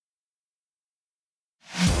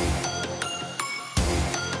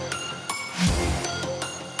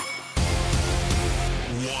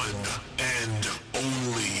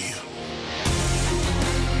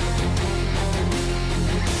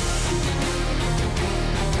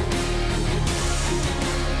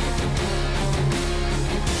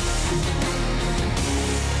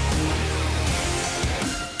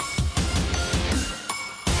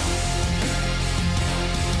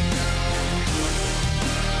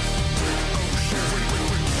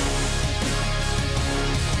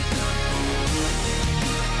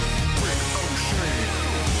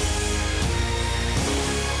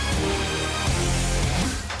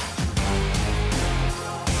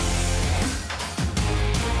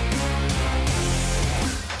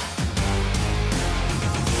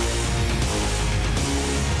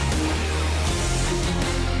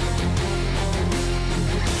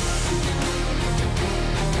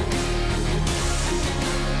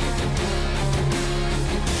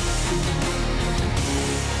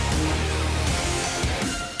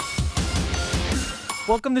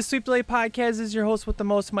Welcome to Sweep Delay Podcast. This is your host with the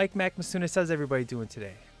most, Mike Macmasunas. How's everybody doing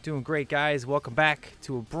today? Doing great, guys. Welcome back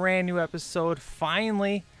to a brand new episode.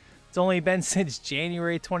 Finally, it's only been since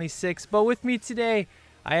January 26th, but with me today,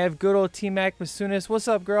 I have good old T Macmasunas. What's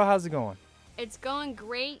up, girl? How's it going? It's going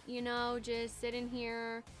great, just sitting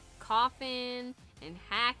here, coughing and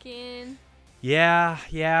hacking.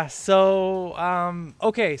 Yeah. So,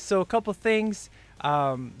 okay, so a couple things.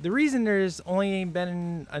 The reason there's only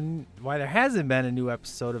been why there hasn't been a new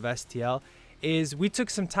episode of STL is we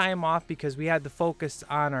took some time off because we had to focus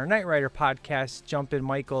on our Knight Rider podcast, Jump In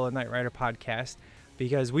Michael, a Knight Rider podcast,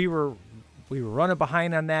 because we were running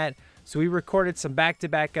behind on that. So we recorded some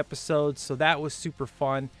back-to-back episodes, so that was super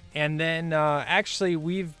fun. And then actually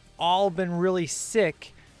we've all been really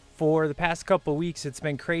sick for the past couple weeks. It's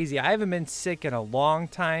been crazy. I haven't been sick in a long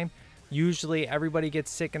time. Usually everybody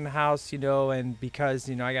gets sick in the house, and because,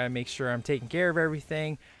 I got to make sure I'm taking care of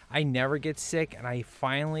everything, I never get sick. And I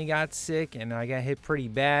finally got sick and I got hit pretty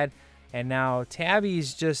bad. And now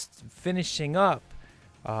Tabby's just finishing up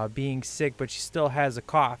being sick, but she still has a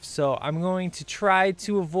cough. So I'm going to try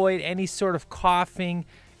to avoid any sort of coughing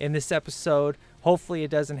in this episode. Hopefully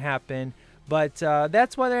it doesn't happen. But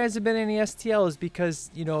that's why there hasn't been any STL, is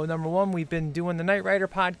because, number one, we've been doing the Knight Rider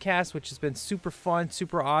podcast, which has been super fun,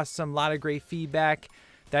 super awesome, a lot of great feedback.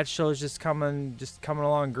 That show's just coming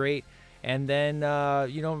along great. And then,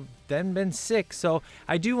 then been sick. So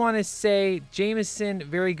I do want to say Jameson,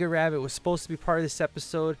 Very Good Rabbit, was supposed to be part of this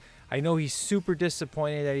episode. I know he's super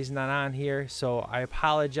disappointed that he's not on here, so I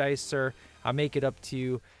apologize, sir. I'll make it up to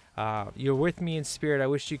you. You're with me in spirit. I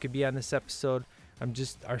wish you could be on this episode.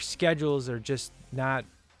 Our schedules are just not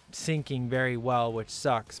syncing very well, which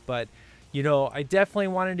sucks. But, I definitely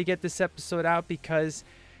wanted to get this episode out because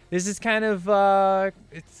this is kind of, I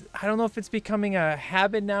don't know if it's becoming a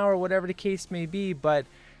habit now or whatever the case may be, but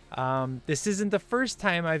this isn't the first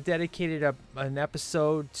time I've dedicated an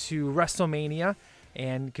episode to WrestleMania.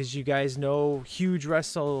 And because you guys know, huge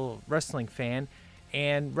wrestling fan.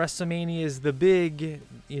 And WrestleMania is the big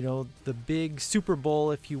Super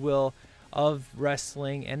Bowl, if you will, of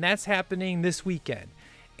wrestling, and that's happening this weekend.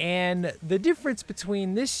 And the difference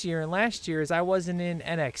between this year and last year is I wasn't in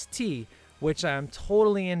NXT, which I'm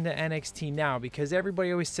totally into NXT now, because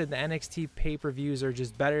everybody always said the NXT pay-per-views are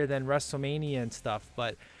just better than WrestleMania and stuff.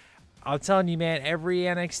 But I'm telling you, man, every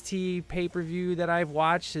NXT pay-per-view that I've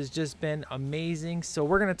watched has just been amazing. So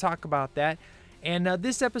we're going to talk about that. And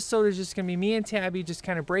this episode is just going to be me and Tabby just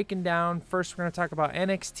kind of breaking down. First, we're going to talk about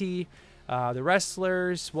NXT, the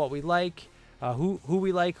wrestlers, what we like, who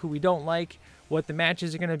we like, who we don't like, what the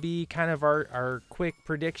matches are going to be, kind of our quick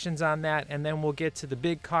predictions on that, and then we'll get to the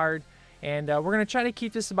big card. And we're going to try to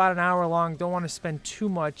keep this about an hour long. Don't want to spend too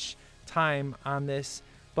much time on this,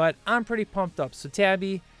 but I'm pretty pumped up. So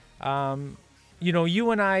Tabby,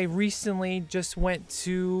 you and I recently just went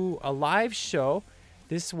to a live show.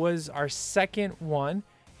 This was our second one.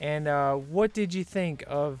 And what did you think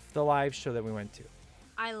of the live show that we went to?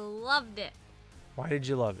 I loved it. Why did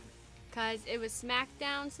you love it? Because it was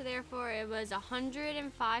SmackDown, so therefore it was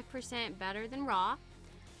 105% better than Raw.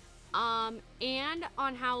 And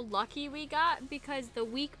on how lucky we got, because the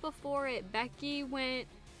week before it, Becky went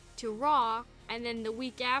to Raw, and then the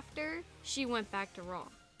week after, she went back to Raw.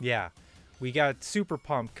 Yeah, we got super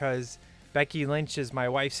pumped because Becky Lynch is my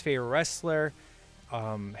wife's favorite wrestler,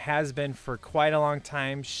 has been for quite a long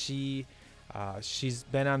time. She's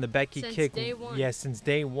been on the Becky kick. Day one. Yeah, since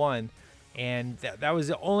day one. And that was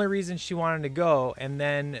the only reason she wanted to go. And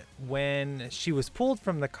then when she was pulled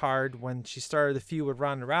from the card, when she started the feud with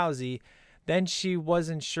Ronda Rousey, then she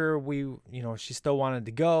wasn't sure she still wanted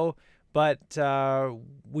to go. But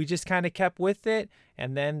we just kind of kept with it.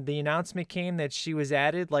 And then the announcement came that she was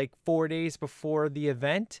added like 4 days before the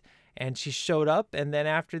event. And she showed up, and then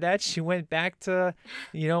after that, she went back to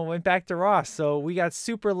Raw. So we got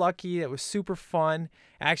super lucky. It was super fun.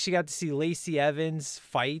 I actually got to see Lacey Evans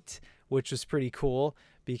fight, which was pretty cool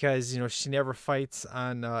because, she never fights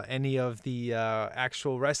on any of the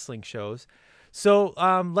actual wrestling shows. So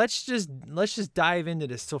let's just dive into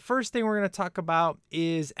this. So first thing we're going to talk about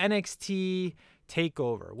is NXT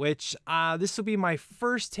TakeOver, which this will be my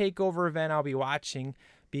first TakeOver event I'll be watching,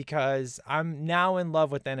 because I'm now in love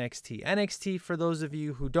with NXT. NXT, for those of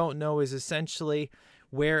you who don't know, is essentially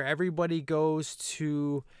where everybody goes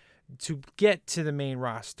to get to the main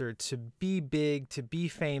roster, to be big, to be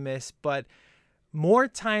famous. But more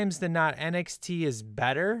times than not, NXT is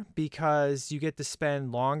better because you get to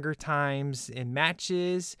spend longer times in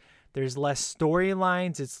matches. There's less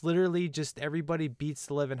storylines. It's literally just everybody beats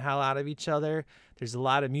the living hell out of each other. There's a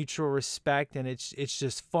lot of mutual respect, and it's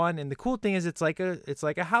just fun. And the cool thing is it's like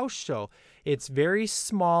a house show. It's very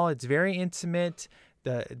small. It's very intimate.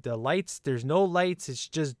 The lights, there's no lights. It's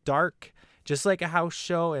just dark, just like a house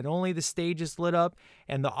show, and only the stage is lit up.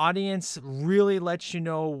 And the audience really lets you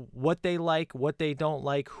know what they like, what they don't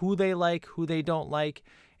like, who they don't like.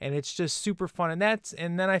 And it's just super fun. And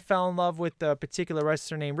then I fell in love with a particular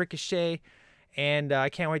wrestler named Ricochet, and I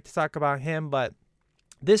can't wait to talk about him. But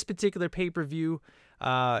this particular pay-per-view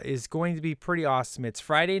is going to be pretty awesome. It's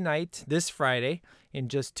Friday night, this Friday, in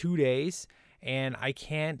just 2 days, and I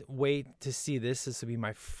can't wait to see this. This will be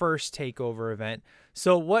my first TakeOver event.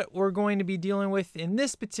 So what we're going to be dealing with in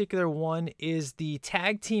this particular one is the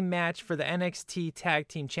tag team match for the NXT Tag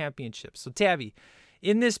Team Championship. So Tabby,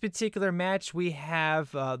 in this particular match, we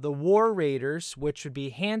have the War Raiders, which would be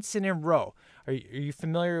Hanson and Rowe. Are you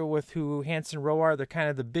familiar with who Hanson and Rowe are? They're kind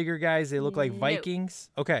of the bigger guys. They look like Vikings.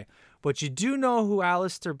 Okay. But you do know who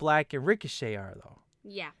Aleister Black and Ricochet are, though.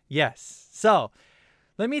 Yeah. Yes. So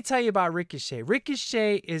let me tell you about Ricochet.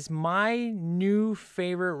 Ricochet is my new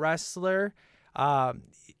favorite wrestler. I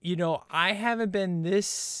haven't been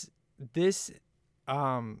this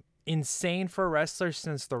insane for a wrestler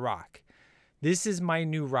since The Rock. This is my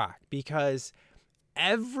new Rock, because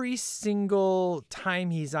every single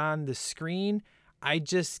time he's on the screen, I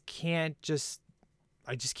just can't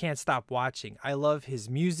stop watching. I love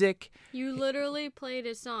his music. You literally played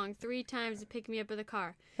his song 3 times to pick me up in the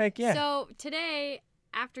car. Heck yeah. So today,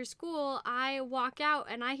 after school, I walk out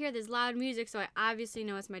and I hear this loud music, so I obviously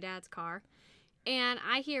know it's my dad's car. And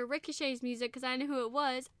I hear Ricochet's music because I knew who it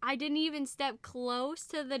was. I didn't even step close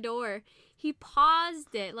to the door. He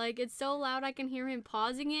paused it. Like, it's so loud I can hear him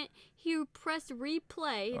pausing it. He pressed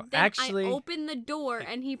replay. Well, then actually, I opened the door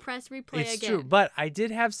and he pressed replay it's again. true, but I did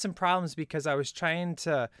have some problems because I was trying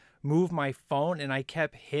to move my phone and I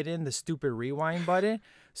kept hitting the stupid rewind button.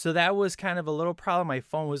 So that was kind of a little problem. My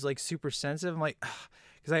phone was like super sensitive. I'm like,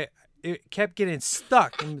 because it kept getting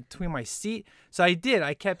stuck in between my seat. So I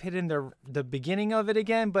kept hitting the beginning of it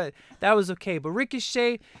again, but that was okay. But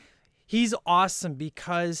Ricochet, he's awesome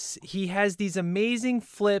because he has these amazing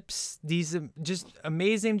flips, these just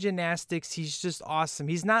amazing gymnastics. He's just awesome.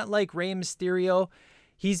 He's not like Rey Mysterio.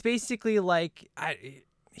 He's basically like,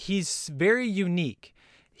 he's very unique.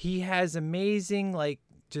 He has amazing, like,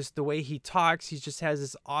 just the way he talks. He just has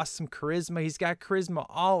this awesome charisma. He's got charisma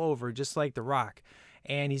all over, just like The Rock.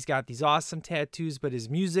 And he's got these awesome tattoos, but his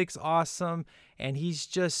music's awesome. And he's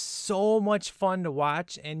just so much fun to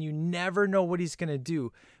watch, and you never know what he's going to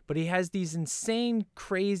do. But he has these insane,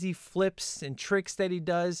 crazy flips and tricks that he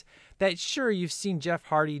does that, sure, you've seen Jeff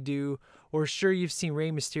Hardy do, or sure, you've seen Rey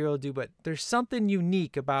Mysterio do, but there's something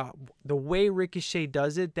unique about the way Ricochet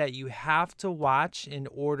does it that you have to watch in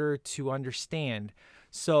order to understand.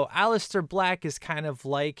 So Aleister Black is kind of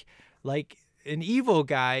like an evil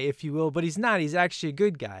guy, if you will, but he's not. He's actually a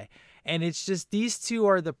good guy. And it's just these two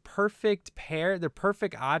are the perfect pair, the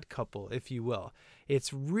perfect odd couple, if you will.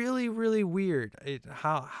 It's really, really weird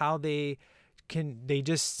how they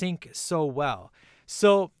just sync so well.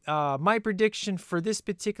 So my prediction for this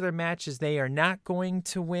particular match is they are not going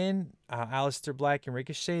to win, Aleister Black and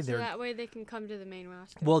Ricochet. So that way they can come to the main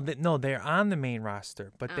roster. Well, no, they're on the main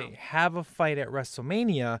roster, but they have a fight at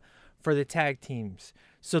WrestleMania for the tag teams.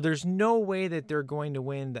 So there's no way that they're going to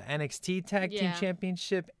win the NXT Tag Team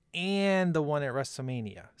Championship and the one at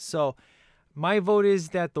WrestleMania. So my vote is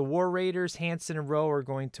that the War Raiders, Hanson and Rowe, are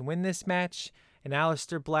going to win this match, and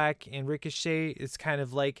Aleister Black and Ricochet is kind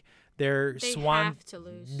of like their have to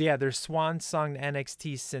lose. Yeah, their swan song to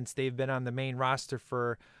NXT since they've been on the main roster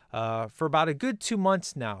for about a good 2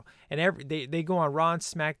 months now. And they go on Raw and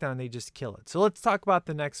SmackDown and they just kill it. So let's talk about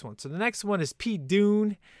the next one. So the next one is Pete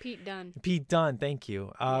Dunne. Pete Dunne, thank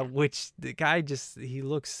you. Which the guy he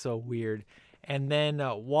looks so weird. And then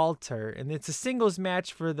Walter. And it's a singles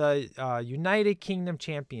match for the United Kingdom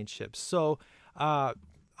Championship. So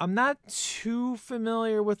I'm not too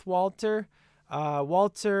familiar with Walter. So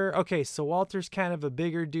Walter's kind of a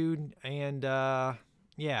bigger dude. And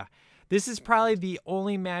this is probably the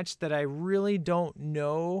only match that I really don't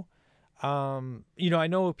know. I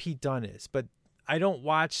know who Pete Dunne is, but I don't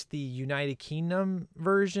watch the United Kingdom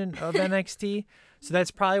version of NXT. So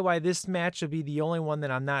that's probably why this match will be the only one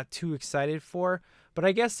that I'm not too excited for. But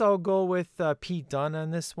I guess I'll go with Pete Dunne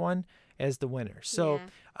on this one as the winner. So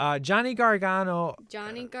Johnny Gargano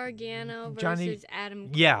versus Adam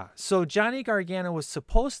Cole. Yeah, so Johnny Gargano was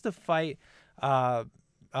supposed to fight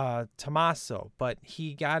Tommaso, but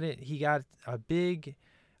he got a big,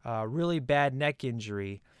 really bad neck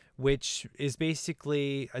injury, which is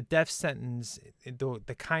basically a death sentence,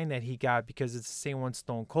 the kind that he got, because it's the same one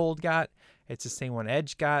Stone Cold got. It's the same one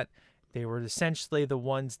Edge got. They were essentially the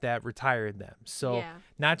ones that retired them. So Yeah.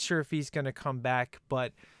 not sure if he's going to come back,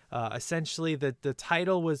 but essentially the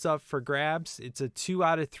title was up for grabs. It's a 2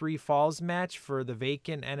 out of 3 falls match for the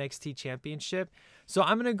vacant NXT championship. So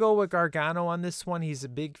I'm going to go with Gargano on this one. He's a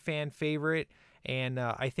big fan favorite, and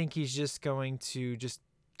I think he's just going to just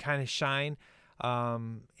kind of shine.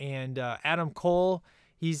 And Adam Cole,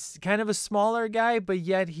 he's kind of a smaller guy, but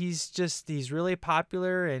yet he's really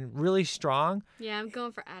popular and really strong. Yeah, I'm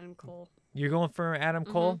going for Adam Cole. You're going for Adam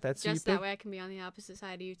Cole? That's just who you that way I can be on the opposite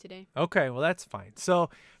side of you today. Okay, well, that's fine. So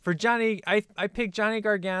for Johnny, I picked Johnny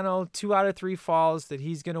Gargano, 2 out of 3 falls that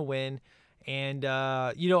he's going to win. And,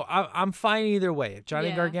 I'm fine either way. If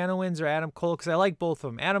Johnny Gargano wins or Adam Cole, because I like both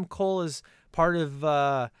of them. Adam Cole is part of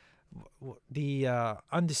the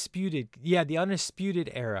Undisputed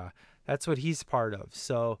era. That's what he's part of.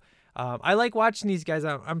 So I like watching these guys.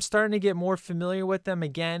 I'm starting to get more familiar with them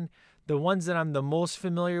again. The ones that I'm the most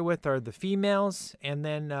familiar with are the females, and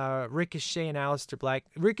then Ricochet and Aleister Black.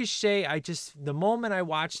 Ricochet, the moment I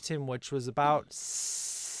watched him, which was about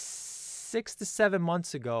 6 to 7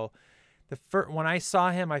 months ago, when I saw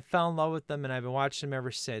him, I fell in love with him, and I've been watching him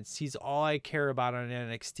ever since. He's all I care about on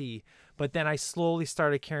NXT. But then I slowly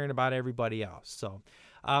started caring about everybody else. So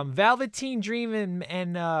Velveteen Dream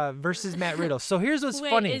and versus Matt Riddle. So here's what's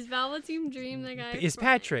funny. Is Velveteen Dream the guy? Is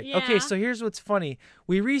Patrick. Yeah. Okay, so here's what's funny.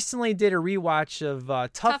 We recently did a rewatch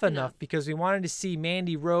of Tough Enough because we wanted to see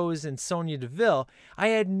Mandy Rose and Sonya Deville. I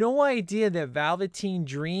had no idea that Velveteen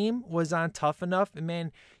Dream was on Tough Enough. And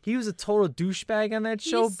man, he was a total douchebag on that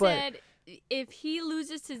show. He said if he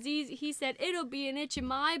loses to ZZ, he said, it'll be an itch in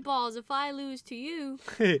my balls if I lose to you.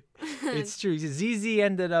 It's true. ZZ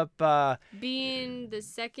ended up being the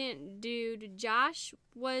second dude. Josh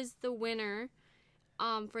was the winner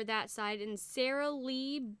for that side, and Sarah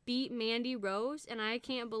Lee beat Mandy Rose, and I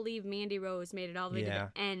can't believe Mandy Rose made it all the way to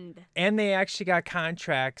the end. And they actually got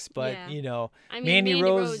contracts, but I mean, Mandy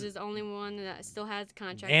Rose is the only one that still has a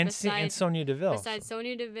contract, and Sonya Deville. Besides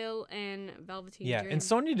Sonya Deville and Velveteen Dream. Yeah, and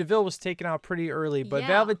Sonya Deville was taken out pretty early, but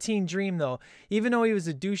Velveteen Dream, though, even though he was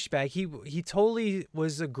a douchebag, he totally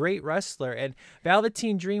was a great wrestler. And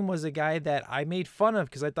Velveteen Dream was a guy that I made fun of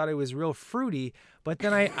because I thought he was real fruity. But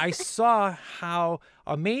then I saw how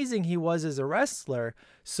amazing he was as a wrestler,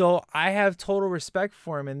 so I have total respect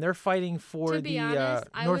for him. And they're fighting for the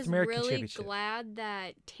North American Championship. I was really glad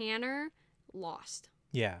that Tanner lost.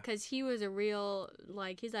 Yeah. Because he was a real,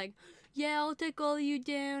 he's like, yeah, I'll take all of you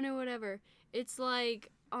down or whatever. It's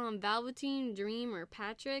like Velveteen Dream or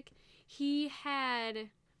Patrick, he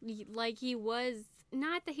was...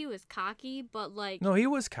 Not that he was cocky, but No, he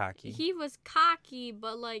was cocky. He was cocky,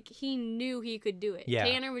 but he knew he could do it. Yeah.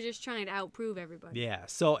 Tanner was just trying to outprove everybody. Yeah.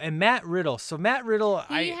 So, and Matt Riddle.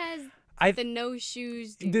 He has the no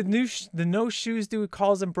shoes dude. The no shoes dude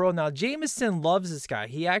calls him bro. Now, Jameson loves this guy.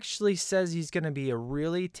 He actually says he's going to be a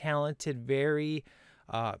really talented, very...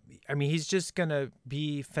 he's just going to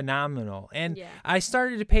be phenomenal. And I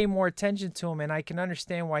started to pay more attention to him, and I can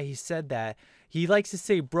understand why he said that. He likes to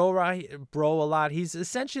say bro a lot. He's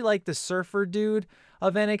essentially like the surfer dude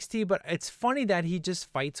of NXT, but it's funny that he just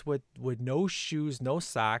fights with no shoes, no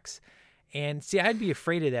socks. And see, I'd be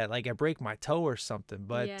afraid of that, like I break my toe or something.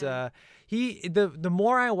 But the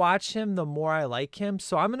more I watch him, the more I like him.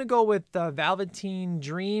 So I'm going to go with Velveteen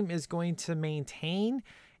Dream is going to maintain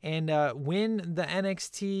and win the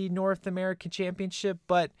NXT North American Championship.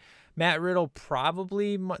 But Matt Riddle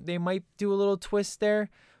they might do a little twist there.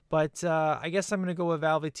 But I guess I'm going to go with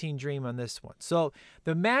Velveteen Dream on this one. So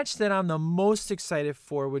the match that I'm the most excited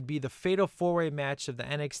for would be the Fatal 4-Way match of the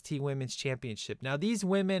NXT Women's Championship. Now, these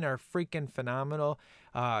women are freaking phenomenal.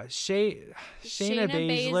 Shayna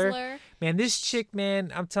Baszler. Man, this chick,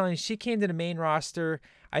 man, I'm telling you, she came to the main roster.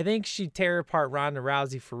 I think she'd tear apart Ronda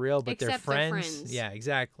Rousey for real, but Except they're friends. Yeah,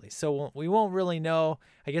 exactly. So we won't really know.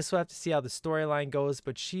 I guess we'll have to see how the storyline goes,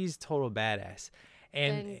 but she's total badass.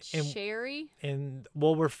 And Sherry?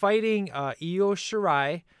 We're fighting Io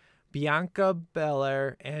Shirai, Bianca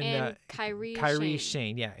Belair, and Kairi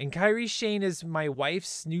Sane. Yeah, and Kairi Sane is my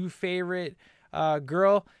wife's new favorite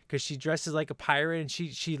girl because she dresses like a pirate, and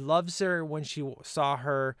she loves her when she saw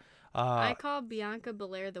her. I call Bianca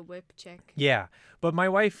Belair the whip chick. Yeah, but my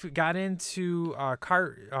wife got into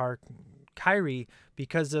Kairi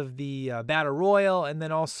because of the Battle Royal and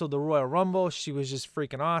then also the Royal Rumble. She was just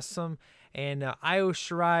freaking awesome. And Io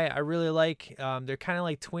Shirai, I really like. They're kind of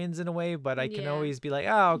like twins in a way, but I can Yeah. always be like,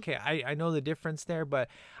 oh, okay, I know the difference there. But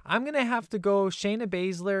I'm going to have to go. Shayna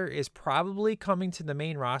Baszler is probably coming to the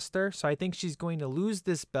main roster. So I think she's going to lose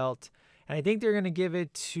this belt. And I think they're going to give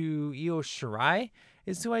it to Io Shirai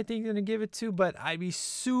is who I think they're going to give it to. But I'd be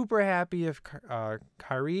super happy if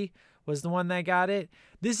Kairi was the one that got it.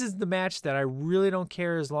 This is the match that I really don't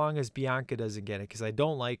care as long as Bianca doesn't get it because I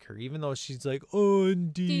don't like her, even though she's like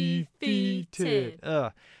undefeated.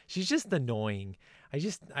 Defeated. She's just annoying.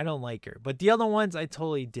 I don't like her. But the other ones I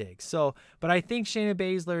totally dig. So, but I think Shayna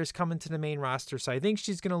Baszler is coming to the main roster, so I think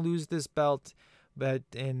she's gonna lose this belt,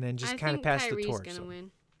 and then just kind of pass the torch. Gonna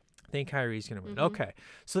win. I think Kyrie's gonna win. Mhm. Okay,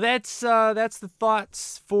 so that's the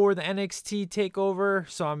thoughts for the NXT takeover.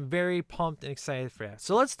 So I'm very pumped and excited for that.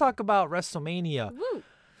 So let's talk about WrestleMania. Woo.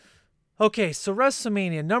 Okay, so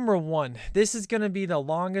WrestleMania number 1. This is gonna be the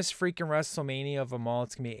longest freaking WrestleMania of them all.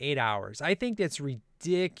 It's gonna be 8 hours. I think that's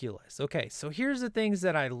ridiculous. Okay, so here's the things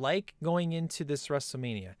that I like going into this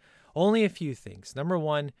WrestleMania. Only a few things. Number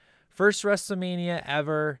 1, first WrestleMania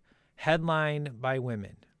ever headlined by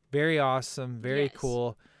women. Very awesome. Very Yes.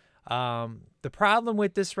 cool. The problem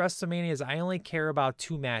with this WrestleMania is I only care about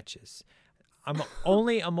 2 matches. I'm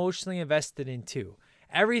only emotionally invested in 2.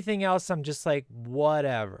 Everything else, I'm just like,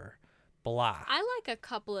 whatever. Blah. I like a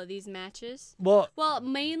couple of these matches. Well,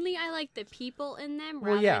 Mainly I like the people in them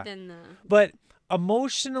Well, rather yeah. than the. but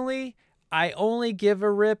emotionally, I only give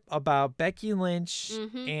a rip about Becky Lynch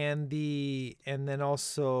Mhm. and then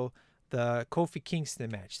also the Kofi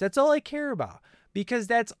Kingston match. That's all I care about. Because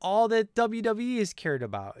that's all that WWE has cared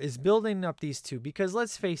about is building up these 2. Because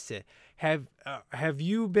let's face it, have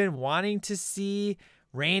you been wanting to see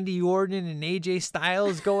Randy Orton and AJ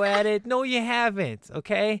Styles go at it? No, you haven't.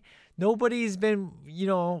 Okay, nobody's been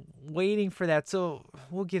waiting for that. So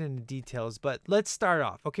we'll get into details, but let's start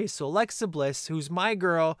off. Okay, so Alexa Bliss, who's my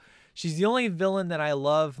girl, she's the only villain that I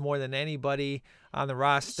love more than anybody on the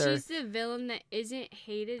roster. She's the villain that isn't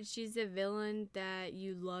hated. She's the villain that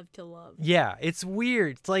you love to love. Yeah, it's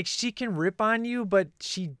weird. It's like she can rip on you, but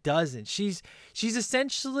she doesn't. She's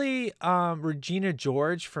essentially Regina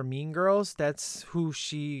George from Mean Girls. That's who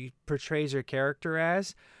she portrays her character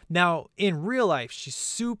as. Now, in real life, she's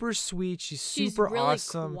super sweet. She's super really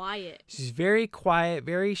awesome. Quiet. She's very quiet,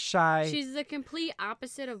 very shy. She's the complete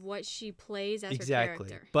opposite of what she plays as Exactly. her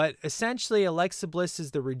character. But essentially, Alexa Bliss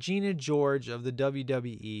is the Regina George of the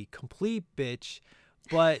WWE. Complete bitch.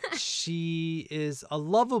 But she is a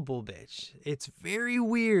lovable bitch. It's very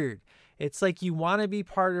weird. It's like you want to be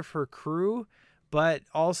part of her crew, but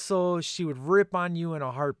also she would rip on you in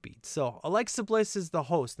a heartbeat. So Alexa Bliss is the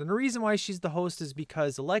host. And the reason why she's the host is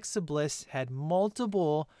because Alexa Bliss had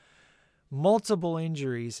multiple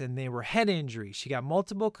injuries, and they were head injuries. She got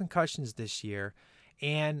multiple concussions this year,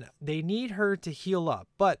 and they need her to heal up.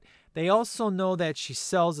 But they also know that she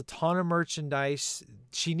sells a ton of merchandise.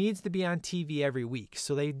 She needs to be on TV every week.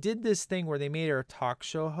 So they did this thing where they made her a talk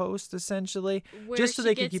show host, essentially, Where just so she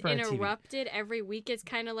they could gets keep her on TV. interrupted every week. It's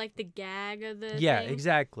kind of like the gag of the Yeah, thing.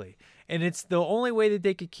 exactly. And it's the only way that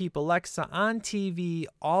they could keep Alexa on TV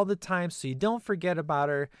all the time so you don't forget about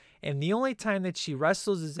her. And the only time that she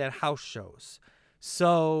wrestles is at house shows.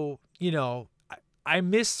 So, I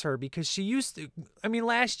miss her because she used to. I mean,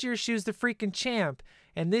 last year she was the freaking champ,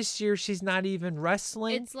 and this year she's not even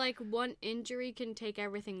wrestling. It's like one injury can take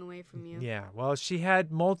everything away from you. Yeah, well, she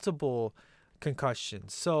had multiple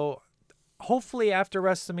concussions. So hopefully after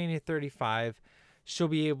WrestleMania 35, she'll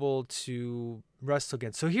be able to wrestle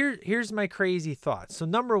again. So here's my crazy thoughts. So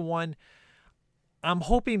number 1, I'm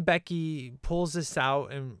hoping Becky pulls this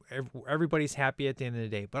out and everybody's happy at the end of the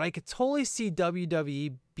day. But I could totally see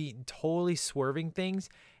WWE totally swerving things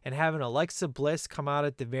and having Alexa Bliss come out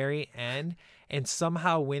at the very end and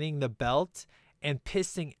somehow winning the belt and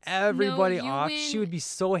pissing everybody off. She would be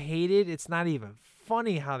so hated. It's not even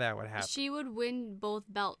funny how that would happen. She would win both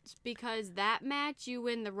belts because that match you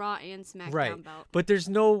win the Raw and SmackDown Right. belt. But there's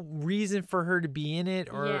no reason for her to be in it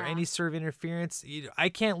or Yeah. any sort of interference. I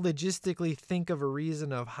can't logistically think of a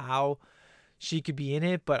reason of how she could be in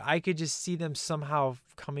it, but I could just see them somehow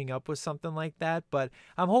coming up with something like that. But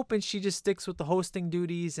I'm hoping she just sticks with the hosting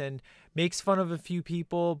duties and makes fun of a few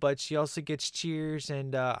people, but she also gets cheers,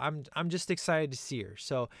 and I'm just excited to see her.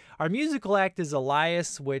 So our musical act is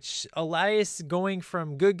Elias, which Elias going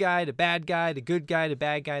from good guy to bad guy to good guy to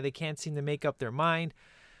bad guy. They can't seem to make up their mind.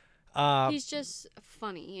 He's just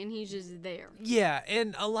funny, and he's just there. Yeah,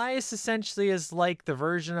 and Elias essentially is like the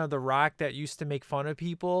version of The Rock that used to make fun of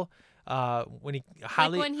people. When he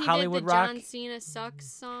Like when he Hollywood did the Rock. John Cena Sucks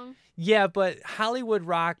song. Yeah, but Hollywood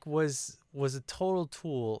Rock was a total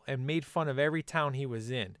tool and made fun of every town he was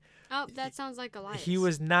in. Oh, that sounds like Elias. He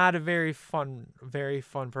was not a very fun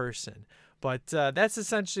person. But that's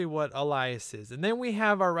essentially what Elias is. And then we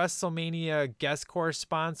have our WrestleMania guest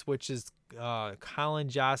correspondents, which is Colin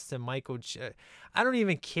Jost and Michael. I don't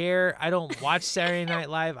even care. I don't watch Saturday Night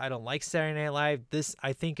Live. I don't like Saturday Night Live. This,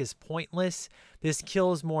 I think, is pointless. This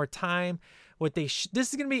kills more time. This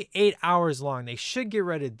is going to be 8 hours long. They should get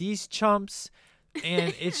rid of these chumps.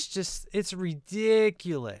 And it's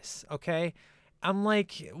ridiculous. Okay. I'm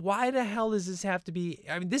like, why the hell does this have to be?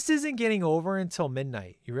 I mean, this isn't getting over until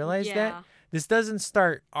midnight. You realize that? This doesn't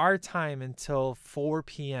start our time until 4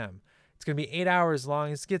 p.m. It's going to be 8 hours long.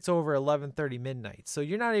 This gets over 11:30 midnight. So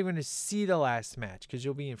you're not even going to see the last match because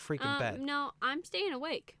you'll be in freaking bed. No, I'm staying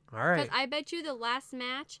awake. All right. Because I bet you the last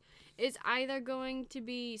match is either going to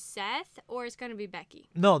be Seth or it's going to be Becky.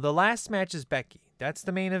 No, the last match is Becky. That's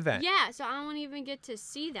the main event. Yeah, so I won't even get to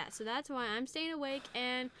see that. So that's why I'm staying awake.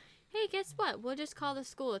 And hey, guess what? We'll just call the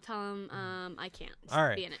school to tell them I can't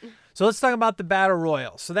be in it. So let's talk about the Battle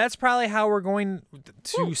Royal. So that's probably how we're going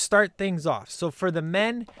to start things off. So for the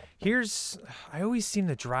men, I always seem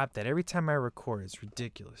to drop that every time I record. It's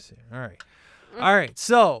ridiculous here. All right.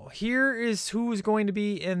 So here is who's going to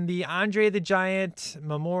be in the Andre the Giant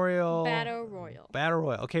Memorial Battle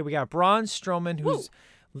Royal. Okay, we got Braun Strowman, who's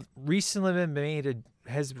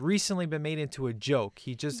has recently been made into a joke.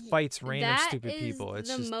 He just fights random stupid people. It's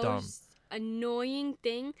just dumb. The most annoying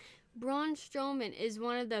thing. Braun Strowman is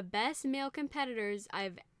one of the best male competitors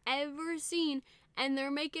I've ever seen, and they're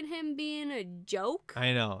making him be in a joke.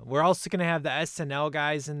 I know. We're also going to have the SNL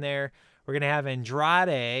guys in there. We're going to have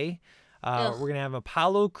Andrade. We're going to have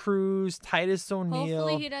Apollo Crews, Titus O'Neil.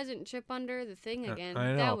 Hopefully he doesn't trip under the thing again.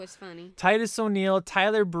 I know. That was funny. Titus O'Neil,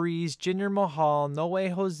 Tyler Breeze, Jinder Mahal, No Way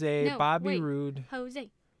Jose, Bobby Roode.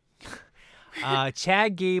 Jose.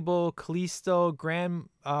 Chad Gable, Kalisto, Grand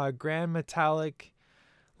Metalik,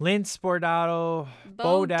 Lynn Sportato,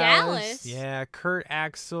 Bo Dallas. Yeah, Kurt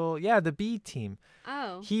Axel. Yeah, the B team.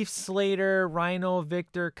 Oh. Heath Slater, Rhino,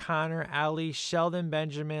 Victor, Connor, Ali, Sheldon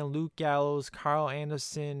Benjamin, Luke Gallows, Carl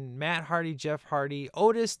Anderson, Matt Hardy, Jeff Hardy,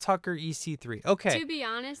 Otis, Tucker, EC3. Okay. To be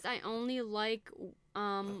honest, I only like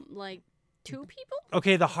 2 people.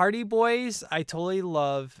 Okay, the Hardy Boys, I totally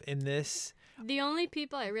love in this. The only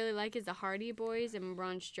people I really like is the Hardy Boys and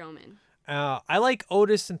Braun Strowman. I like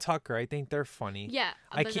Otis and Tucker. I think they're funny. Yeah,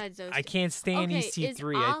 besides those two. I can't stand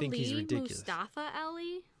EC3. I think he's ridiculous. Mustafa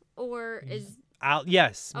Ali or is...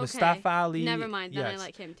 Yes, okay. Mustafa Ali. Never mind, then yes. I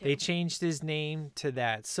like him too. They changed his name to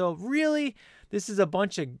that. So really, this is a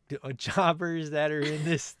bunch of jobbers that are in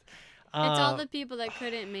this. It's all the people that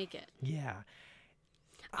couldn't make it. Yeah.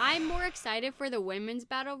 I'm more excited for the women's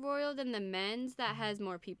battle royal than the men's that has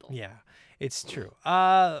more people. Yeah, it's true.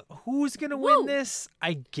 Who's gonna win this?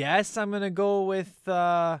 I guess I'm gonna go with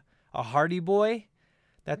a Hardy Boy.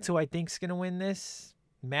 That's who I think's gonna win this.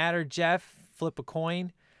 Matt or Jeff, flip a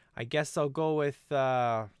coin. I guess I'll go with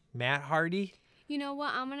Matt Hardy. You know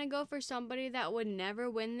what? I'm going to go for somebody that would never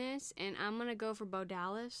win this, and I'm going to go for Bo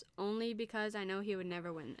Dallas, only because I know he would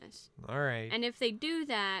never win this. All right. And if they do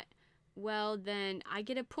that, well, then I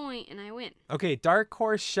get a point and I win. Okay, Dark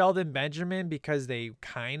Horse Sheldon Benjamin, because they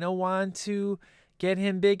kind of want to get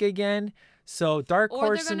him big again. So Dark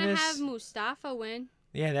Horse in this... Or they're going to have Mustafa win.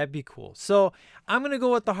 Yeah, that'd be cool. So I'm going to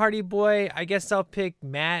go with the Hardy Boy. I guess I'll pick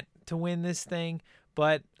Matt to win this thing,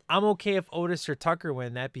 but... I'm okay if Otis or Tucker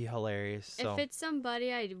win. That'd be hilarious. So. If it's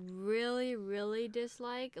somebody I really, really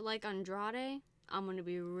dislike, like Andrade, I'm going to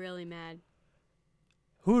be really mad.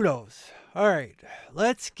 Who knows? All right.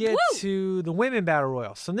 Let's get to the Women Battle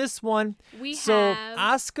Royal. So in this one,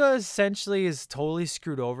 Asuka essentially is totally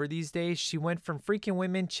screwed over these days. She went from freaking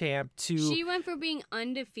women champ to... She went from being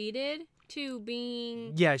undefeated to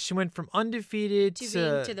being... Yeah, she went from undefeated to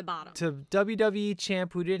being to the bottom. To WWE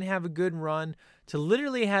champ who didn't have a good run, to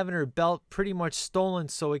literally having her belt pretty much stolen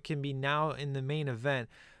so it can be now in the main event.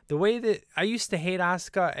 The way that I used to hate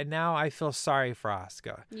Asuka, and now I feel sorry for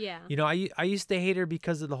Asuka. Yeah. You know, I used to hate her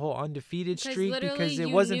because of the whole undefeated streak because it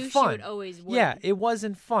you wasn't knew fun. She would always win. Yeah, it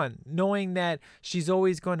wasn't fun knowing that she's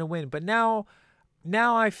always going to win. But now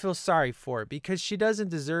I feel sorry for her because she doesn't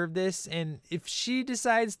deserve this. And if she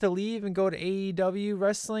decides to leave and go to AEW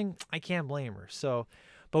wrestling, I can't blame her. So,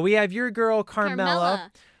 but we have your girl Carmella.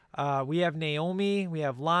 We have Naomi. We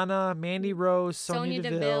have Lana, Mandy Rose, Sonya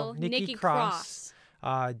Deville, Nikki Cross.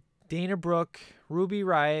 Dana Brooke, Ruby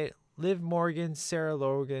Riott, Liv Morgan, Sarah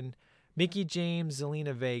Logan, Mickie James,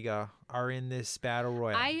 Zelina Vega are in this battle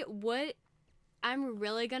royal. I'm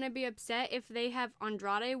really gonna be upset if they have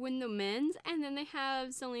Andrade win the men's and then they have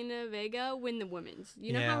Zelina Vega win the women's.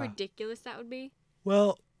 You know how ridiculous that would be?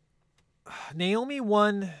 Well, Naomi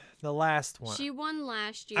won the last one. She won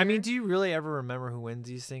last year. I mean, do you really ever remember who wins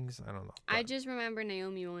these things? I don't know. I just remember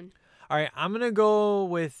Naomi won. All right, I'm gonna go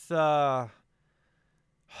with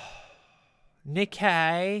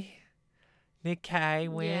Nikki. Nikki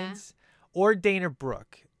wins, or Dana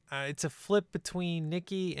Brooke. It's a flip between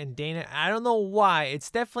Nikki and Dana. I don't know why.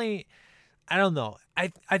 It's definitely, I don't know.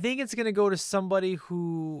 I think it's gonna go to somebody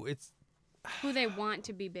who they want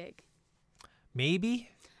to be big. Maybe.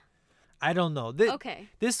 I don't know. Okay.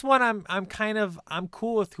 This one I'm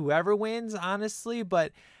cool with whoever wins, honestly,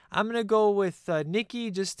 but I'm gonna go with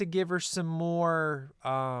Nikki just to give her some more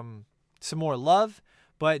love.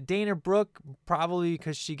 But Dana Brooke, probably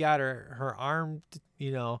because she got her arm,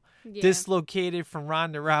 dislocated from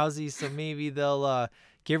Ronda Rousey, so maybe they'll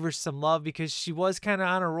give her some love because she was kind of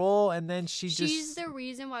on a roll, and then she's the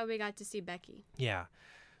reason why we got to see Becky. Yeah,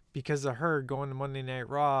 because of her going to Monday Night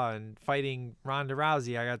Raw and fighting Ronda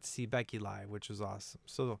Rousey, I got to see Becky live, which was awesome.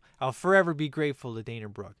 So I'll forever be grateful to Dana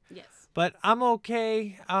Brooke. Yes. But I'm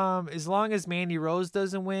okay. As long as Mandy Rose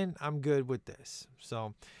doesn't win, I'm good with this.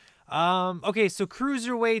 So, okay, so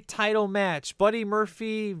Cruiserweight title match. Buddy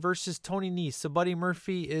Murphy versus Tony Nese. So Buddy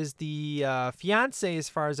Murphy is the fiance, as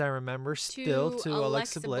far as I remember, still to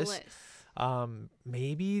Alexa Bliss.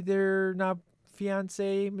 Maybe they're not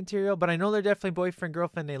fiance material, but I know they're definitely boyfriend,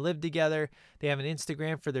 girlfriend. They live together. They have an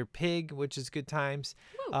Instagram for their pig, which is good times.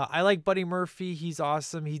 I like Buddy Murphy. He's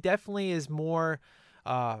awesome. He definitely is more...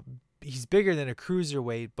 he's bigger than a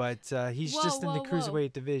cruiserweight, but he's just in the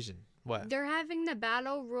cruiserweight division. What? They're having the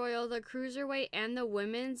Battle Royal, the cruiserweight, and the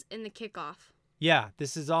women's in the kickoff. Yeah,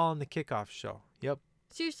 this is all in the kickoff show. Yep.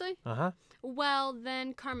 Seriously? Uh-huh. Well,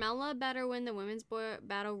 then Carmella better win the women's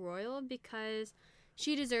Battle Royal because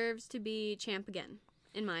she deserves to be champ again,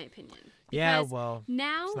 in my opinion. Yeah, well,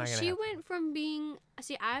 now she went from being...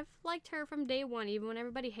 See, I've liked her from day one, even when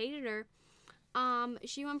everybody hated her.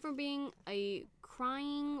 She went from being a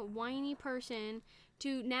crying, whiny person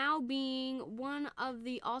to now being one of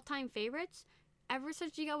the all-time favorites. Ever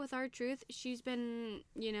since she got with R-Truth, she's been,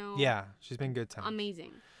 Yeah, she's been good time.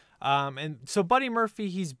 Amazing. And so Buddy Murphy,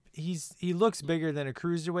 he looks bigger than a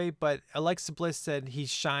cruiserweight, but Alexa Bliss said he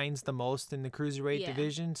shines the most in the cruiserweight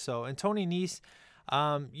division. So, and Tony Nese,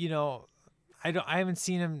 I haven't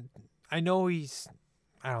seen him. I know I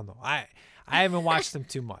don't know. I haven't watched him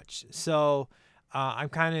too much. So, I'm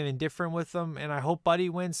kind of indifferent with them, and I hope Buddy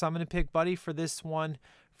wins. So I'm going to pick Buddy for this one.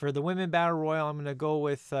 For the Women Battle Royal, I'm going to go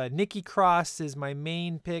with Nikki Cross is my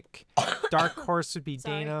main pick. Dark horse would be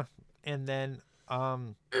Dana. And then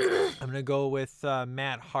I'm going to go with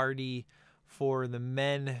Matt Hardy for the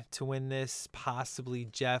men to win this. Possibly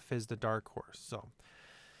Jeff as the dark horse. So,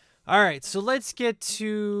 all right, so let's get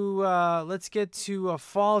to a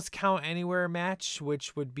Falls Count Anywhere match,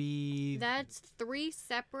 which would be... That's 3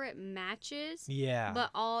 separate matches. Yeah.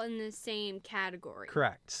 But all in the same category.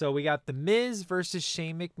 Correct. So we got The Miz versus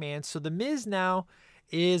Shane McMahon. So The Miz now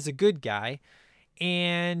is a good guy,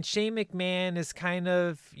 and Shane McMahon is kind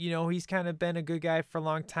of, he's kind of been a good guy for a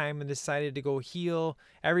long time and decided to go heel.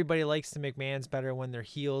 Everybody likes the McMahons better when they're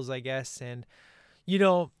heels, I guess, and...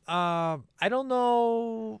 I don't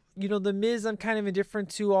know, The Miz I'm kind of indifferent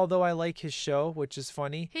to, although I like his show, which is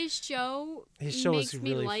funny. His show makes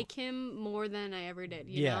me like him more than I ever did,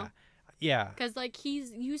 you know? Yeah. Because,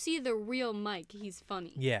 you see the real Mike, he's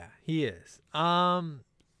funny. Yeah, he is. I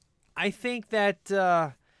think that,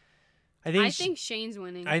 I think Shane's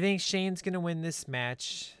winning. I think Shane's going to win this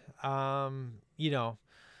match. The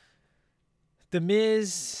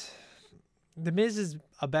Miz is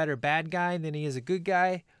a better bad guy than he is a good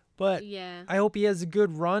guy, but I hope he has a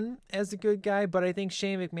good run as a good guy, but I think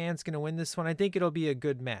Shane McMahon's going to win this one. I think it'll be a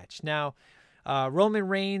good match. Now, Roman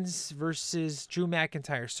Reigns versus Drew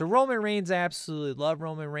McIntyre. So Roman Reigns, I absolutely love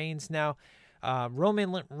Roman Reigns. Now,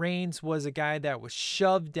 Roman Reigns was a guy that was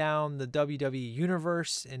shoved down the WWE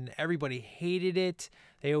universe, and everybody hated it.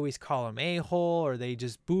 They always call him a-hole, or they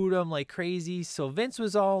just booed him like crazy. So Vince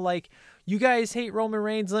was all like, you guys hate Roman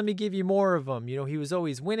Reigns, let me give you more of him. He was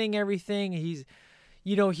always winning everything. He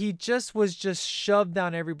was just shoved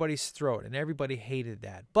down everybody's throat, and everybody hated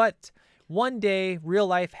that. But one day, real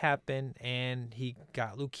life happened, and he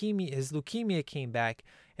got leukemia. His leukemia came back,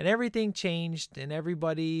 and everything changed, and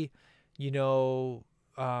everybody, was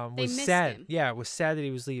sad. Him. Yeah, it was sad that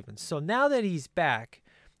he was leaving. So now that he's back,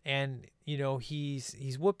 and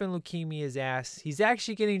he's whooping leukemia's ass, he's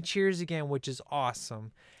actually getting cheers again, which is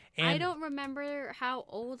awesome. And I don't remember how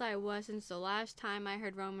old I was since the last time I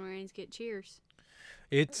heard Roman Reigns get cheers.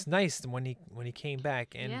 It's nice when he came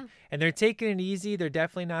back, and they're taking it easy. They're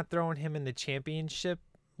definitely not throwing him in the championship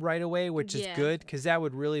right away, which is good, because that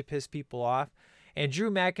would really piss people off. And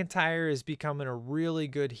Drew McIntyre is becoming a really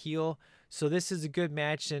good heel. So this is a good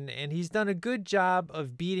match, and he's done a good job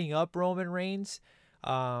of beating up Roman Reigns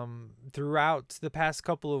throughout the past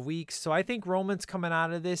couple of weeks. So I think Roman's coming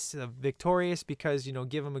out of this victorious because,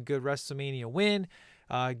 give him a good WrestleMania win,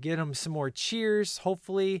 get him some more cheers.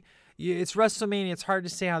 Hopefully, it's WrestleMania. It's hard to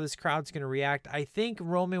say how this crowd's going to react. I think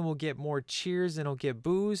Roman will get more cheers and he'll get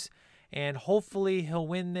boos, and hopefully he'll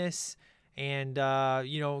win this and,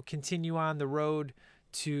 continue on the road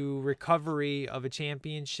to recovery of a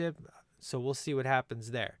championship. So we'll see what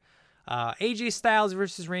happens there. AJ Styles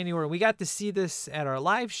versus Randy Orton. We got to see this at our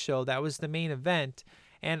live show. That was the main event.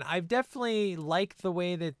 And I've definitely liked the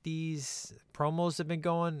way that these promos have been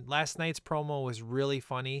going. Last night's promo was really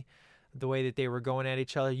funny, the way that they were going at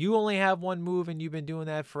each other. You only have one move and you've been doing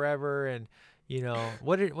that forever. And,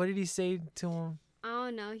 what did he say to him?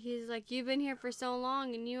 Oh, no. He's like, you've been here for so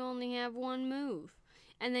long and you only have one move.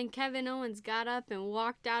 And then Kevin Owens got up and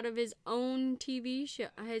walked out of his own TV show,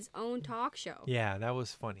 his own talk show. Yeah, that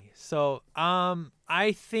was funny. So,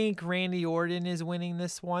 I think Randy Orton is winning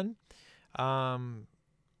this one. I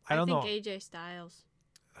don't know. I think AJ Styles.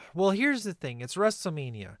 Well, here's the thing. It's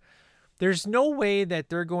WrestleMania. There's no way that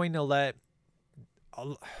they're going to let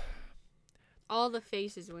all the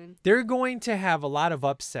faces win. They're going to have a lot of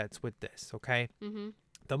upsets with this, okay? Mm-hmm.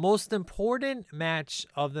 The most important match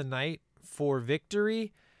of the night for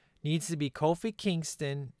victory needs to be Kofi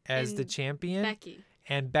Kingston as the champion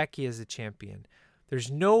and Becky as the champion. There's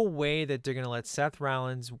no way that they're going to let Seth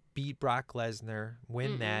Rollins beat Brock Lesnar,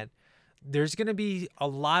 win that. There's going to be a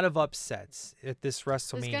lot of upsets at this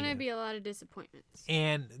WrestleMania. There's going to be a lot of disappointments.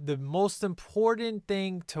 And the most important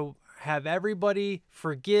thing to have everybody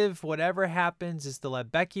forgive whatever happens is to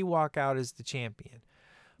let Becky walk out as the champion.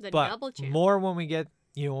 Double champion. More when we get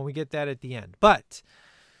that at the end. But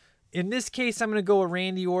in this case, I'm going to go with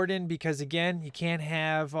Randy Orton because, again, you can't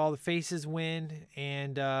have all the faces win.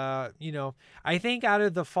 And, I think out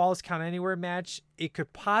of the Falls Count Anywhere match, it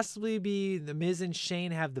could possibly be The Miz and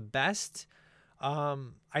Shane have the best.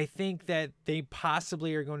 I think that they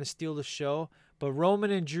possibly are going to steal the show. But Roman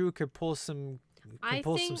and Drew could pull some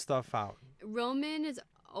stuff out. Roman has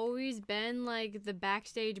always been like the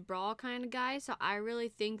backstage brawl kind of guy. So I really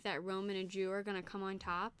think that Roman and Drew are going to come on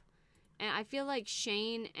top. And I feel like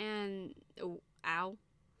Shane and don't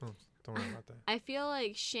worry about that. I feel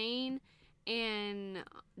like Shane and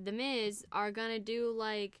The Miz are gonna do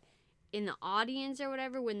like in the audience or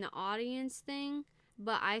whatever, win the audience thing.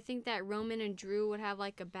 But I think that Roman and Drew would have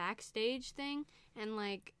like a backstage thing, and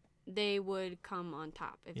like they would come on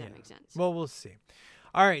top, if that makes sense. Well, we'll see.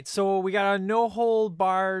 All right, so we got a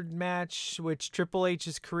no-hold-barred match, which Triple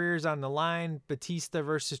H's career is on the line. Batista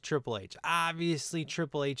versus Triple H. Obviously,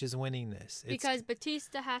 Triple H is winning this. Because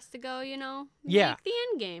Batista has to go, make the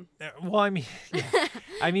end game. Well, I mean,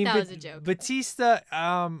 that was a joke. Batista,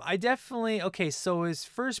 so his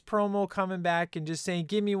first promo coming back and just saying,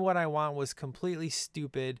 give me what I want, was completely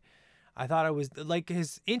stupid. I thought it was, like,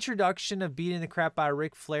 his introduction of beating the crap out of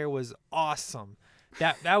Ric Flair was awesome.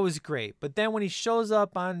 That was great. But then when he shows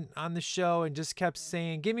up on the show and just kept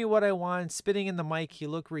saying, give me what I want, spitting in the mic, he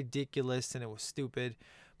looked ridiculous and it was stupid.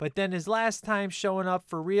 But then his last time showing up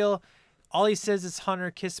for real, all he says is, Hunter,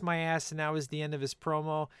 kiss my ass, and that was the end of his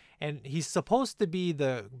promo. And he's supposed to be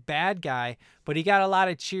the bad guy, but he got a lot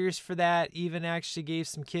of cheers for that, even actually gave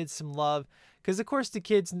some kids some love. Because, of course, the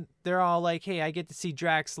kids, they're all like, hey, I get to see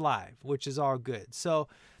Drax live, which is all good. So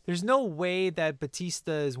there's no way that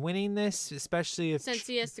Batista is winning this, especially if... Since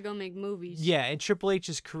he has to go make movies. Yeah, and Triple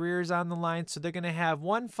H's career is on the line, so they're going to have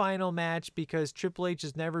one final match because Triple H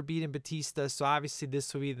has never beaten Batista, so obviously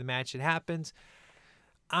this will be the match that happens.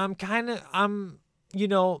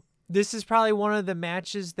 This is probably one of the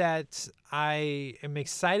matches that I am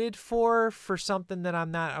excited for something that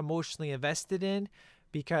I'm not emotionally invested in.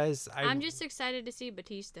 Because I'm just excited to see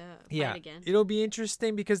Batista fight again. It'll be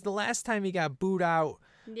interesting because the last time he got booed out,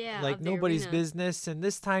 like nobody's business, and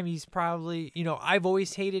this time he's probably, I've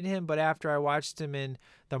always hated him, but after I watched him in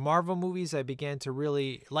the Marvel movies, I began to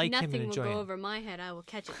really like him and enjoy him. Nothing will go over my head. I will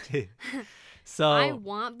catch it. So I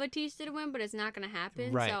want Batista to win, but it's not going to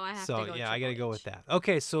happen. Right. So I have to go. I got to go with that.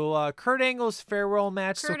 Okay, so Kurt Angle's farewell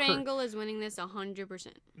match. Kurt Angle is winning this 100%.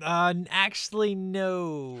 Actually,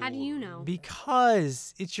 no. How do you know?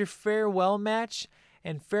 Because it's your farewell match,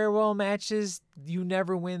 and farewell matches, you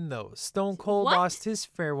never win those. Stone Cold lost his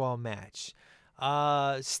farewell match.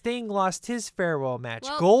 Sting lost his farewell match.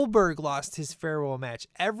 Goldberg lost his farewell match.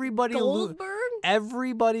 Everybody loses.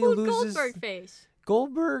 Goldberg face?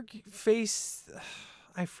 Goldberg face,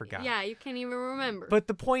 I forgot. Yeah, you can't even remember. But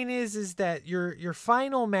the point is that your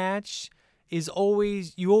final match is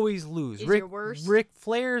always you always lose. Is your worst? Ric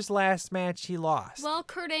Flair's last match he lost. Well,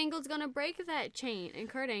 Kurt Angle's gonna break that chain, and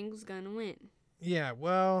Kurt Angle's gonna win. Yeah,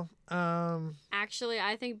 well, Actually,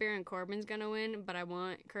 I think Baron Corbin's gonna win, but I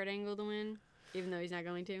want Kurt Angle to win, even though he's not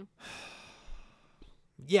going to.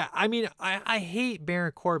 yeah, I mean, I hate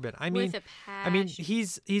Baron Corbin. With a passion.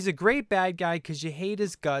 he's a great bad guy because you hate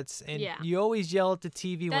his guts, and Yeah. you always yell at the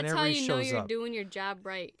TV That's whenever how he you know shows you're up. doing your job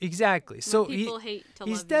right. Exactly. When So people hate to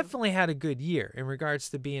he's love definitely had a good year in regards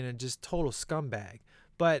to being a just total scumbag.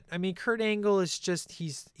 But I mean, Kurt Angle is just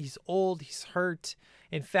he's old, he's hurt.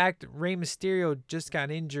 In fact, Rey Mysterio just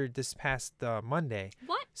got injured this past Monday, you.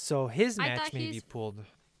 What? so his I match thought may be he's- pulled.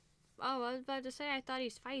 Oh, I was about to say I thought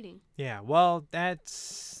he's fighting. Yeah, well,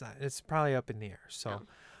 it's probably up in the air. So, Oh.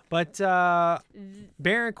 but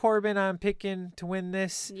Baron Corbin, I'm picking to win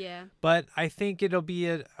this. Yeah. But I think it'll be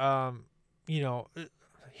here's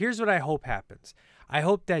what I hope happens. I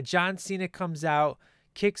hope that John Cena comes out,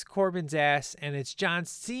 kicks Corbin's ass, and it's John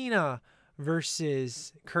Cena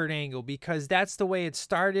versus Kurt Angle because that's the way it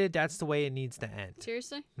started. That's the way it needs to end.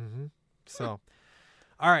 Seriously? Mm-hmm. So,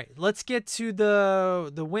 all right, let's get to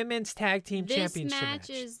the women's tag team This championship match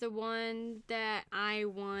is the one that I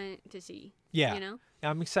want to see. Yeah, You know?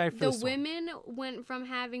 I'm excited for The this one. women went from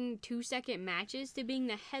having 2-second matches to being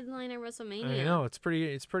the headline at WrestleMania. I know it's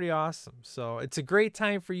pretty awesome. So it's a great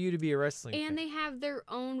time for you to be a wrestling fan. And they have their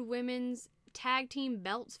own women's tag team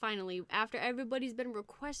belts finally after everybody's been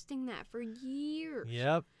requesting that for years.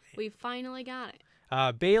 Yep. We finally got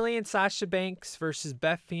it. Bailey and Sasha Banks versus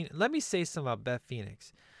Beth Phoenix. Let me say something about Beth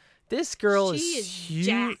Phoenix. This girl She is is huge.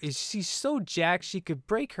 jacked. She's so jacked she could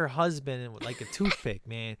break her husband with like a toothpick,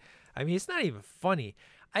 man. I mean, it's not even funny.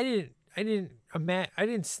 I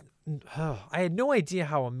had no idea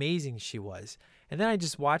how amazing she was. And then I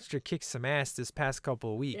just watched her kick some ass this past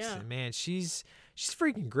couple of weeks. Yeah. And man, she's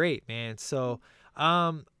freaking great, man. So,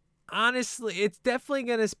 honestly, it's definitely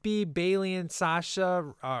going to be Bailey and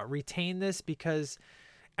Sasha retain this because,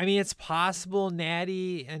 I mean, it's possible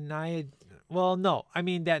Natty and Nia. Well, no. I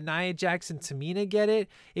mean, that Nia Jax and Tamina get it.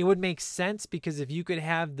 It would make sense because if you could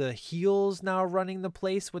have the heels now running the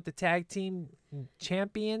place with the tag team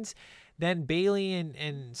champions, then Bailey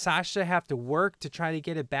and Sasha have to work to try to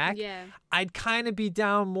get it back. Yeah. I'd kind of be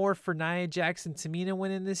down more for Nia Jax and Tamina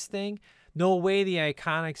winning this thing. No way the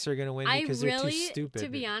Iconics are going to win because they're too stupid. To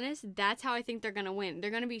be honest, that's how I think they're going to win. They're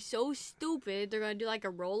going to be so stupid, they're going to do like a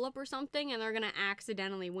roll-up or something, and they're going to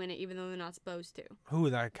accidentally win it even though they're not supposed to. Who,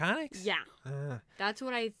 the Iconics? Yeah. That's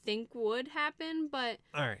what I think would happen, but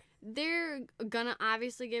All right. they're going to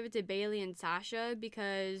obviously give it to Bailey and Sasha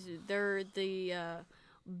because they're the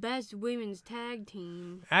best women's tag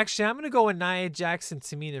team. Actually, I'm going to go with Nia Jax and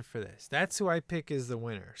Tamina for this. That's who I pick as the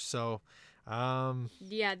winner. So,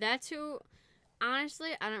 Yeah, that's who. Honestly,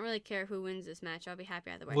 I don't really care who wins this match. I'll be happy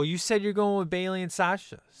either way. well, you said you're going with Bailey and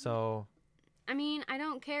Sasha. So, I mean, I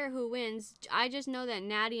don't care who wins. I just know that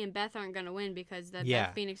Natty and Beth aren't going to win because Beth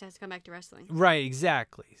Phoenix has to come back to wrestling. right,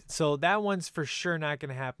 exactly. So that one's for sure not going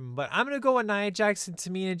to happen. But I'm going to go with Nia Jax and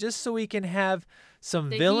Tamina just so we can have some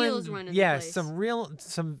The villains. heels running the Yeah, place.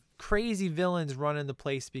 some crazy villains running the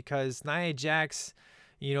place because Nia Jax,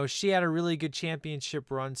 you know, she had a really good championship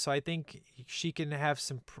run, so I think she can have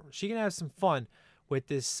some fun with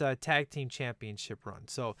this tag team championship run.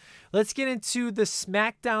 So let's get into the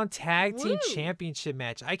SmackDown Tag Team Woo. Championship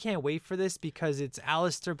match. I can't wait for this because it's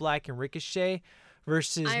Aleister Black and Ricochet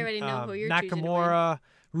versus I already know who you're choosing to Nakamura,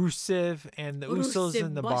 Rusev, and the Usos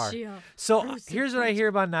in the bar. So Rusev here's what I Bashia. hear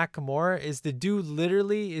about Nakamura is the dude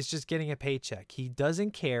literally is just getting a paycheck. He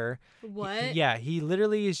doesn't care. What? Yeah, he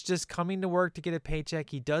literally is just coming to work to get a paycheck.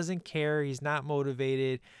 He doesn't care. He's not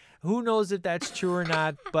motivated. Who knows if that's true or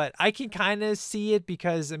not, but I can kind of see it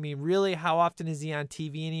because, I mean, really, how often is he on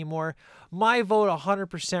TV anymore? My vote,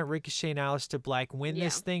 100% Ricochet and Aleister Black win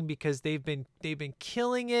this Yeah. thing because they've been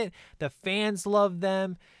killing it. The fans love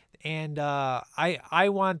them. And I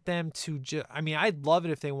want them to I mean, I'd love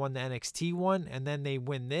it if they won the NXT one and then they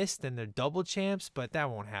win this, then they're double champs, but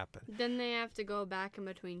that won't happen. Then they have to go back in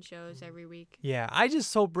between shows every week. Yeah, I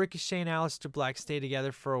just hope Ricochet and Aleister Black stay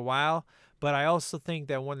together for a while, but I also think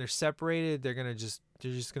that when they're separated, they're just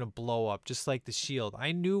gonna blow up, just like the Shield.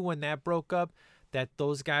 I knew when that broke up that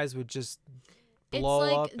those guys would just blow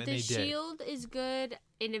it's like up, and the they did. Shield is good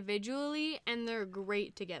individually, and they're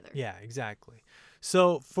great together. Yeah, exactly.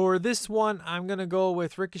 So for this one, I'm gonna go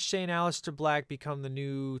with Ricochet and Aleister Black become the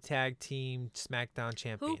new tag team SmackDown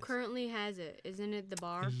champions. Who currently has it? Isn't it the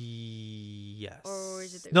Bar? Yes. Or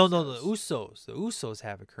is it the No, Usos? the Usos. The Usos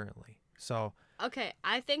have it currently. So Okay,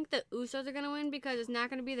 I think the Usos are gonna win because it's not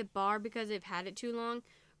gonna be the Bar because they've had it too long.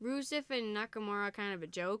 Rusev and Nakamura are kind of a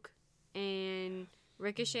joke. and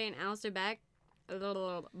Ricochet and Aleister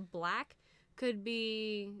Black could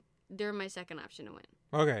be. They're my second option to win.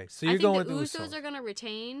 Okay, so I you're think going with the the Usos are gonna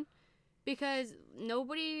retain because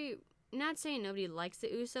nobody. Not saying nobody likes the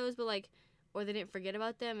Usos, but like, or they didn't forget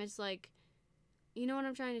about them. It's like, you know what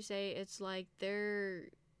I'm trying to say? It's like they're.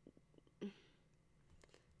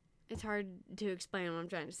 It's hard to explain what I'm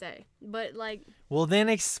trying to say, but like. Well, then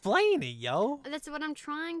explain it, yo. That's what I'm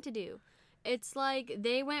trying to do. It's like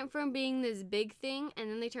they went from being this big thing,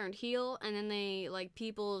 and then they turned heel, and then they like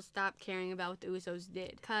people stopped caring about what the Usos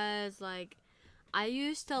did. Cause like, I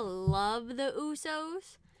used to love the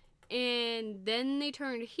Usos. And then they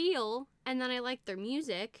turned heel, and then I liked their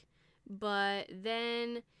music, but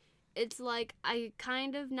then it's like I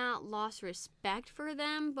kind of not lost respect for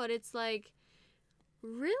them, but it's like,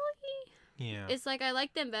 really? Yeah. It's like I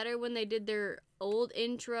liked them better when they did their old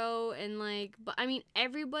intro, and like, but I mean,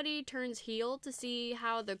 everybody turns heel to see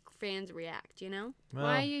how the fans react, you know? Well,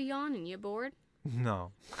 Why are you yawning? You bored?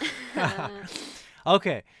 No.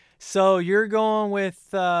 Okay. So you're going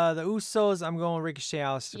with the Usos. I'm going with Ricochet,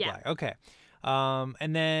 Aleister Black. Okay.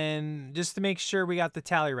 And then just to make sure we got the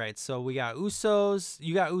tally right. So we got Usos.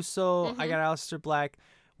 You got Uso. I got Aleister Black.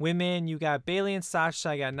 Women, you got Bayley and Sasha.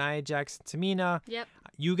 I got Nia Jax and Tamina. Yep.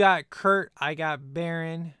 You got Kurt. I got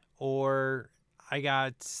Baron. Or I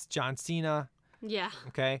got John Cena. Yeah.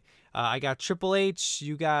 Okay. I got Triple H.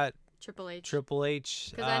 You got Triple H. Triple H.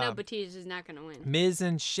 Because I know Batista is not going to win. Miz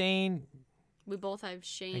and Shane. We both have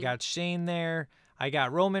Shane. I got Shane there. I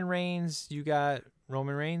got Roman Reigns. You got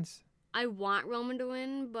Roman Reigns? I want Roman to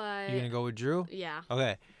win, but... You going to go with Drew? Yeah.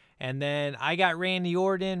 Okay. And then I got Randy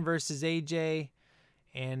Orton versus AJ.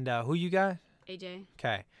 And who you got? AJ.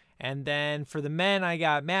 Okay. And then for the men, I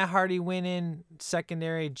got Matt Hardy winning,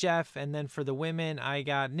 secondary Jeff. And then for the women, I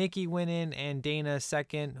got Nikki winning and Dana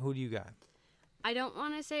second. Who do you got? I don't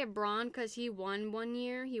want to say Braun because he won one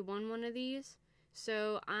year. He won one of these.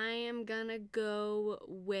 So I am going to go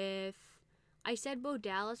with... I said Bo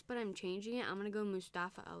Dallas, but I'm changing it. I'm going to go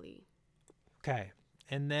Mustafa Ali. Okay.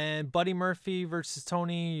 And then Buddy Murphy versus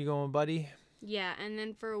Tony. You going Buddy? Yeah, and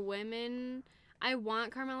then for women, I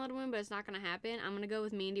want Carmella to win, but it's not going to happen. I'm going to go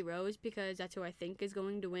with Mandy Rose because that's who I think is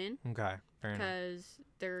going to win. Okay, fair enough. Because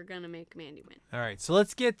they're going to make Mandy win. All right, so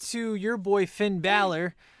let's get to your boy Finn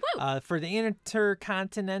Balor for the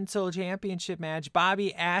Intercontinental Championship match.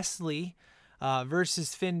 Bobby Ashley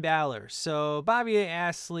versus Finn Balor. So Bobby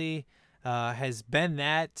Ashley has been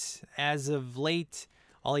that as of late.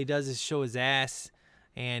 All he does is show his ass,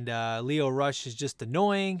 and Leo Rush is just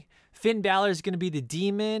annoying. Finn Balor is going to be the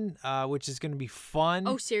demon, which is going to be fun.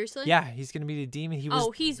 Oh, seriously? Yeah, he's going to be the demon.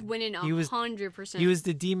 He's winning 100%. He was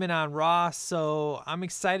the demon on Raw, so I'm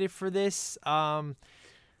excited for this.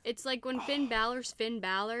 It's like when Finn Balor's Finn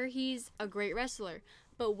Balor, he's a great wrestler.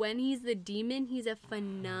 But when he's the demon, he's a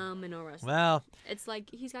phenomenal wrestler. Well, it's like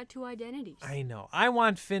he's got two identities. I know. I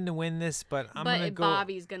want Finn to win this, but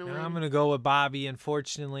Bobby's gonna win. I'm gonna go with Bobby,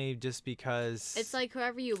 unfortunately, just because. It's like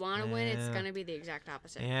whoever you want to win, it's gonna be the exact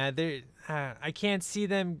opposite. Yeah, I can't see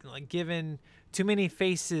them like giving too many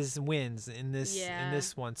faces wins in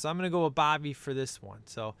this one, so I'm gonna go with Bobby for this one.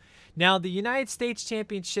 So now the United States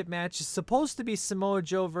Championship match is supposed to be Samoa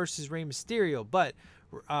Joe versus Rey Mysterio, but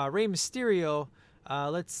Rey Mysterio.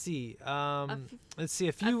 Let's see. A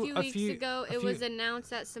few weeks ago, it was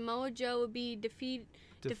announced that Samoa Joe would be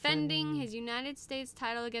defending his United States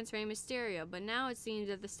title against Rey Mysterio, but now it seems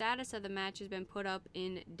that the status of the match has been put up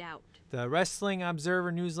in doubt. The Wrestling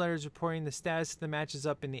Observer newsletter is reporting the status of the match is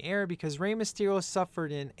up in the air because Rey Mysterio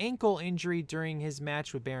suffered an ankle injury during his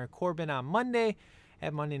match with Baron Corbin on Monday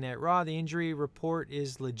at Monday Night Raw. The injury report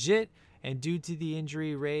is legit, and due to the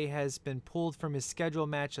injury, Rey has been pulled from his scheduled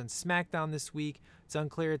match on SmackDown this week. It's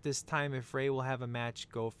unclear at this time if Rey will have a match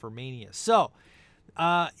go for Mania. So,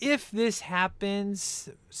 if this happens,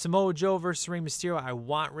 Samoa Joe versus Rey Mysterio, I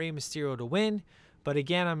want Rey Mysterio to win. But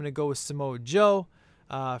again, I'm going to go with Samoa Joe.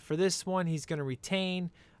 For this one, he's going to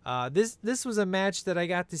retain. This was a match that I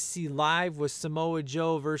got to see live with Samoa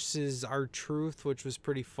Joe versus R-Truth, which was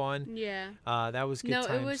pretty fun. Yeah. That was good times.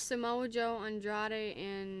 No, it was Samoa Joe, Andrade,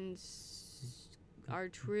 and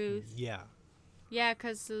R-Truth. Yeah. Yeah,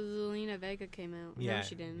 because Zelina Vega came out. Yeah, no,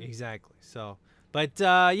 she didn't. Exactly. So, but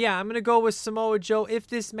yeah, I'm gonna go with Samoa Joe if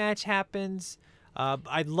this match happens.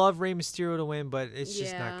 I'd love Rey Mysterio to win, but it's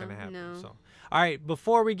just not gonna happen. No. So, all right,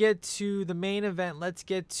 before we get to the main event, let's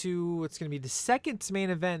get to what's gonna be the second main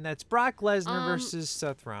event. That's Brock Lesnar versus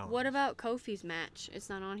Seth Rollins. What about Kofi's match? It's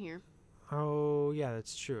not on here. Oh yeah,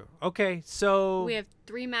 that's true. Okay, so we have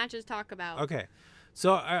 3 matches to talk about. Okay.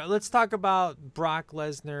 So let's talk about Brock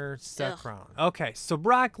Lesnar, Seth Rollins. Okay, so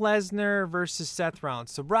Brock Lesnar versus Seth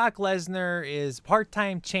Rollins. So Brock Lesnar is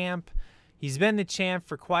part-time champ. He's been the champ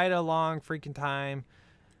for quite a long freaking time.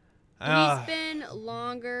 He's been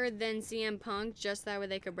longer than CM Punk, just that way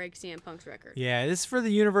they could break CM Punk's record. Yeah, this is for the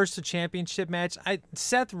Universal Championship match.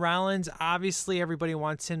 Seth Rollins, obviously everybody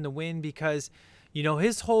wants him to win because, you know,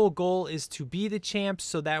 his whole goal is to be the champ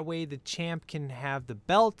so that way the champ can have the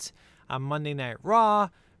belt on Monday Night Raw,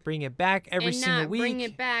 bring it back every single week. Bring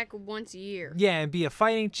it back once a year. Yeah, and be a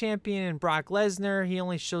fighting champion. And Brock Lesnar, he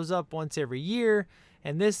only shows up once every year.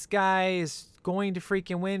 And this guy is going to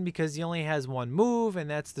freaking win because he only has one move, and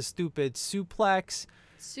that's the stupid suplex.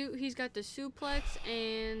 He's got the suplex,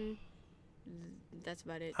 and that's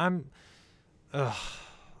about it.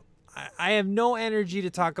 I have no energy to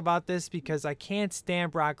talk about this because I can't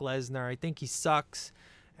stand Brock Lesnar. I think he sucks.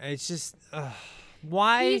 It's just,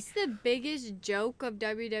 why? He's the biggest joke of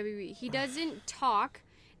WWE. He doesn't talk.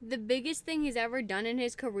 The biggest thing he's ever done in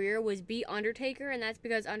his career was beat Undertaker, and that's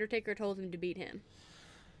because Undertaker told him to beat him.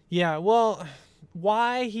 Yeah, well,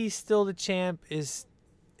 why he's still the champ is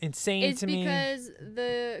insane to me. It's because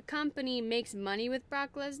the company makes money with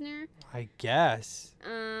Brock Lesnar. I guess.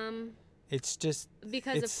 It's just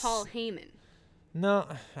because of Paul Heyman. No,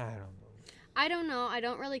 I don't know. I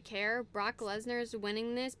don't really care. Brock Lesnar's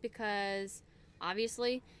winning this because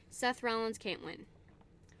obviously Seth Rollins can't win.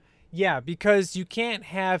 Yeah, because you can't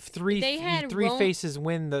have three faces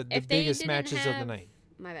win the biggest matches of the night.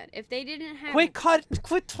 My bad. If they didn't have...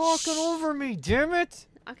 Quit talking over me, damn it!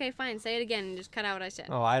 Okay, fine. Say it again and just cut out what I said.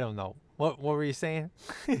 Oh, I don't know. What were you saying?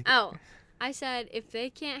 Oh, I said if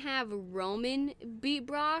they can't have Roman beat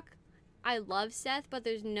Brock, I love Seth, but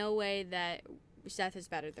there's no way that Seth is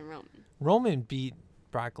better than Roman. Roman beat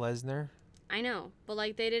Brock Lesnar. I know, but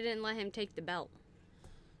like they didn't let him take the belt.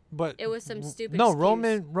 But it was some stupid No,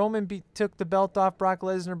 excuse. Roman took the belt off Brock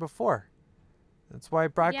Lesnar before. That's why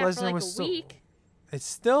Brock Lesnar for like was a week. It's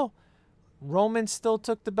still Roman still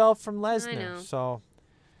took the belt from Lesnar. I know. So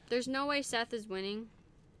there's no way Seth is winning.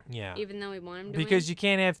 Yeah. Even though we want him to because win. you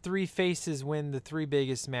can't have three faces win the three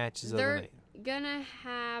biggest matches of the night. They're gonna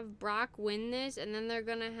have Brock win this, and then they're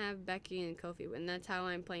gonna have Becky and Kofi win. That's how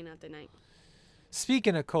I'm playing out the night.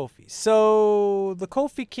 Speaking of Kofi, so the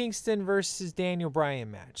Kofi Kingston versus Daniel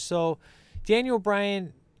Bryan match. So Daniel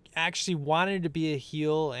Bryan actually wanted to be a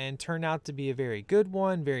heel and turned out to be a very good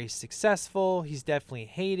one, very successful. He's definitely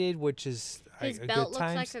hated, which is his a belt good looks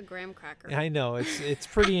times. like a graham cracker. I know, it's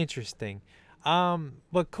pretty interesting.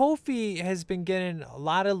 But Kofi has been getting a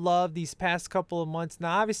lot of love these past couple of months.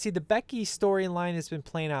 Now, obviously, the Becky storyline has been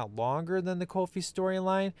playing out longer than the Kofi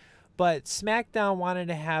storyline, but SmackDown wanted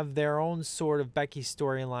to have their own sort of Becky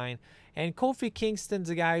storyline. And Kofi Kingston's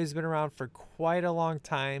a guy who's been around for quite a long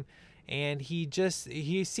time, and he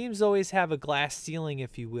seems to always have a glass ceiling,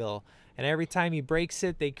 if you will. And every time he breaks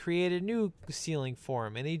it, they create a new ceiling for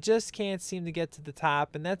him, and he just can't seem to get to the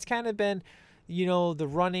top. And that's kind of been, you know, the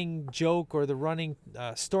running joke or the running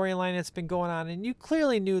storyline that's been going on. And you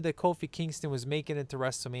clearly knew that Kofi Kingston was making it to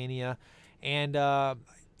WrestleMania. And,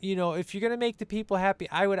 you know, if you're going to make the people happy,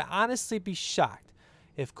 I would honestly be shocked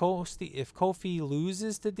if Kofi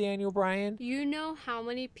loses to Daniel Bryan. You know how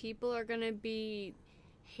many people are going to be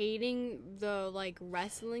hating the, like,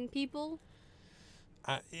 wrestling people?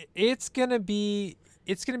 It's gonna be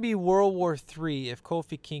World War III if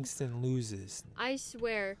Kofi Kingston loses. I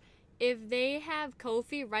swear, if they have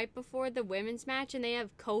Kofi right before the women's match and they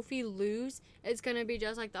have Kofi lose, it's gonna be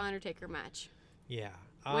just like the Undertaker match. Yeah.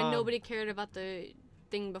 When nobody cared about the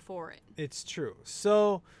thing before it. It's true.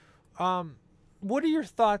 So, what are your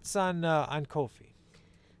thoughts on Kofi?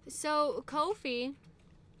 So Kofi,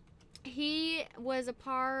 he was a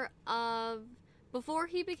part of. Before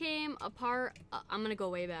he became a part, I'm going to go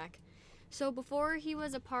way back. So before he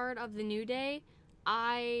was a part of the New Day,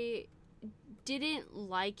 I didn't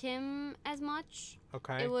like him as much.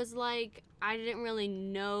 Okay. It was like I didn't really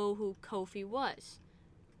know who Kofi was.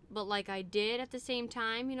 But like I did at the same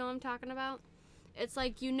time, you know what I'm talking about? It's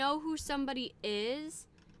like you know who somebody is,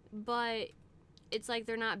 but it's like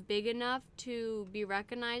they're not big enough to be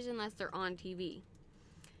recognized unless they're on TV.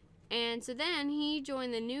 And so then he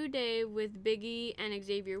joined the New Day with Big E and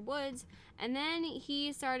Xavier Woods, and then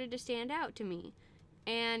he started to stand out to me.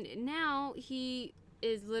 And now he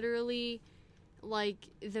is literally like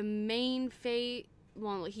the main face.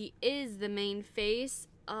 Well, he is the main face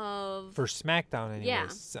of for SmackDown,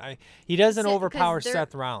 anyways. Yeah. He doesn't overpower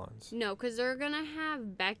Seth Rollins. No, because they're gonna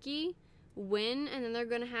have Becky win, and then they're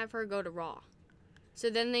gonna have her go to Raw. So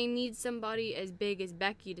then they need somebody as big as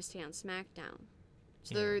Becky to stay on SmackDown.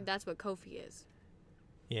 So that's what Kofi is.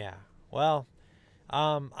 Yeah. Well,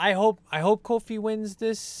 I hope Kofi wins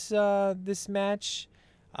this match.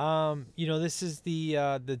 This is the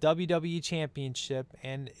WWE Championship,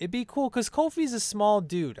 and it'd be cool because Kofi's a small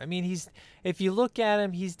dude. I mean, if you look at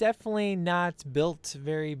him, he's definitely not built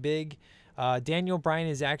very big. Daniel Bryan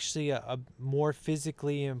is actually a more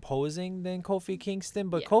physically imposing than Kofi Kingston,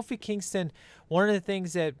 but Kofi Kingston, one of the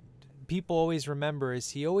things that people always remember is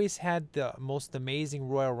he always had the most amazing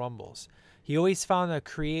Royal Rumbles. He always found a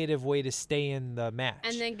creative way to stay in the match.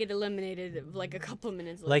 And then get eliminated like a couple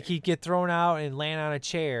minutes later. Like he'd get thrown out and land on a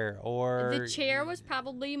chair, or... The chair was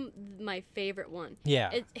probably my favorite one.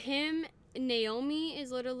 Yeah. Naomi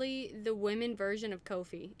is literally the women version of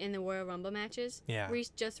Kofi in the Royal Rumble matches. Yeah.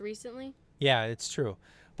 Just recently. Yeah, it's true.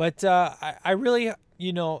 But I really,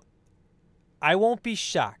 I won't be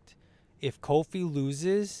shocked if Kofi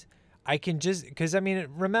loses. I can just, because I mean,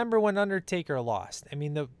 remember when Undertaker lost? I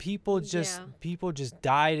mean, the people just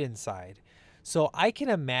died inside. So I can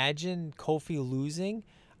imagine Kofi losing.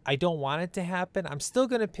 I don't want it to happen. I'm still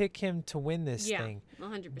gonna pick him to win this thing. Yeah,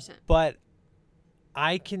 100%. But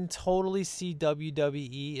I can totally see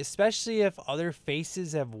WWE, especially if other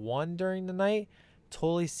faces have won during the night,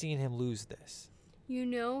 totally seeing him lose this. You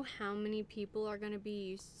know how many people are gonna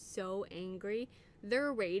be so angry?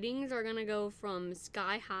 Their ratings are going to go from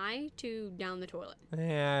sky high to down the toilet.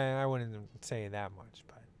 Yeah, I wouldn't say that much,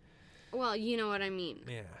 but... Well, you know what I mean.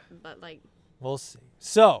 Yeah. But, we'll see.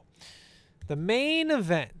 So, the main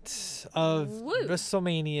event of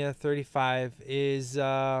WrestleMania 35 is,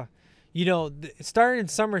 it started in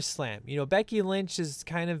SummerSlam. Becky Lynch has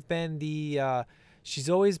kind of been she's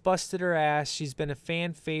always busted her ass. She's been a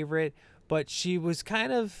fan favorite. But she was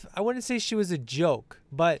kind of, I wouldn't say she was a joke,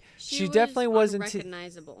 but she definitely wasn't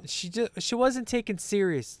unrecognizable. She wasn't taken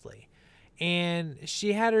seriously. And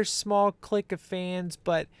she had her small clique of fans,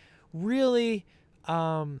 but really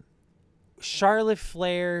Charlotte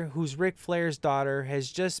Flair, who's Ric Flair's daughter, has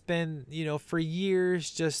just been, for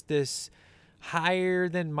years just this higher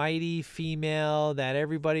than mighty female that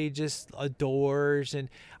everybody just adores. And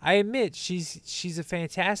I admit she's a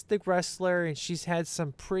fantastic wrestler and she's had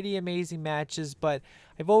some pretty amazing matches, but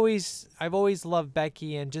I've always loved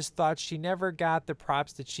Becky and just thought she never got the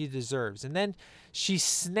props that she deserves. And then she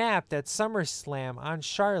snapped at SummerSlam on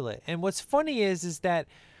Charlotte. And what's funny is that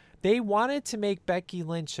they wanted to make Becky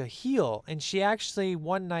Lynch a heel, and she actually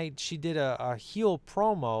one night she did a heel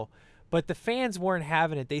promo. But the fans weren't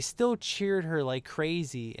having it. They still cheered her like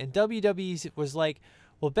crazy. And WWE was like,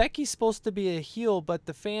 well, Becky's supposed to be a heel, but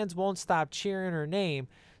the fans won't stop cheering her name.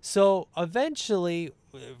 So eventually,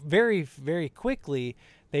 very, very quickly,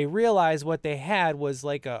 they realized what they had was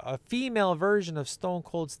like a female version of Stone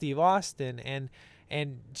Cold Steve Austin.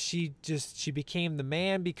 And she became the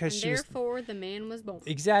man because therefore the man was born.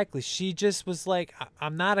 Exactly. She just was like,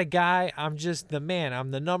 I'm not a guy. I'm just the man.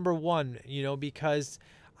 I'm the number one, because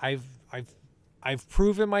I've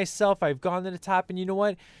proven myself. I've gone to the top, and you know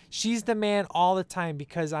what? She's the man all the time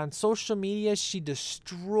because on social media she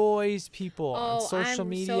destroys people on social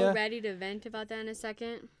media. I'm so ready to vent about that in a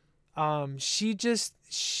second. Ronda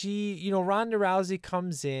Rousey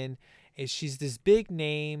comes in and she's this big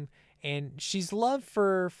name and she's loved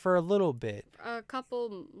for a little bit. A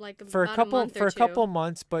couple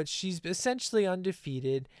months, but she's essentially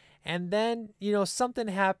undefeated. And then, something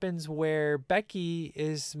happens where Becky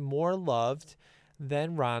is more loved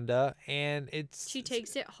than Ronda, and she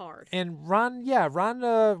takes it hard. And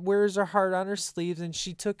Ronda wears her heart on her sleeves, and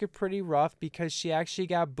she took it pretty rough because she actually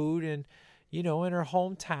got booed in her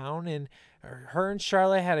hometown, and her and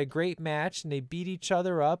Charlotte had a great match, and they beat each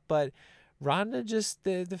other up, but Ronda just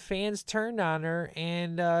the fans turned on her,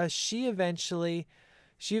 and she eventually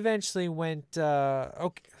went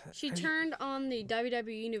okay. She turned on the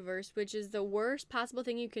WWE Universe, which is the worst possible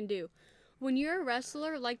thing you can do. When you're a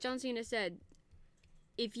wrestler, like John Cena said,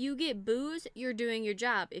 if you get boos, you're doing your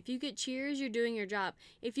job. If you get cheers, you're doing your job.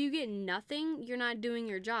 If you get nothing, you're not doing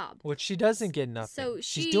your job. Which she doesn't get nothing. So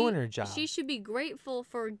she's doing her job. She should be grateful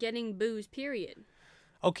for getting boos, period.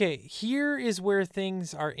 Okay, here is where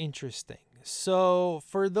things are interesting. So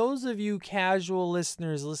for those of you casual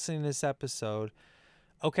listeners listening to this episode,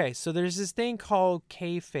 okay, so there's this thing called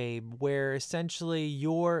kayfabe where essentially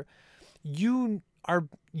you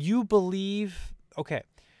believe, okay,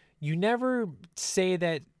 you never say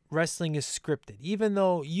that wrestling is scripted, even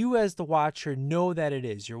though you as the watcher know that it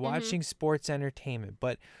is. You're watching sports entertainment,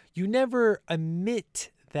 but you never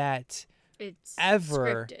admit that it's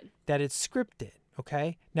scripted.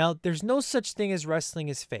 Okay? Now, there's no such thing as wrestling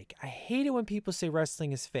is fake. I hate it when people say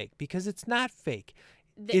wrestling is fake because it's not fake.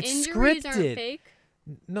 It's injuries scripted. Aren't fake?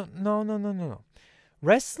 No.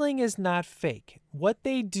 Wrestling is not fake. What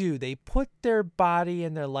they do, they put their body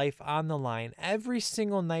and their life on the line every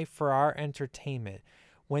single night for our entertainment.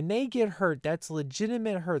 When they get hurt, that's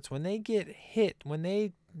legitimate hurts. When they get hit, when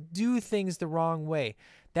they do things the wrong way,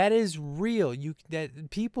 that is real. That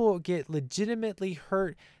people get legitimately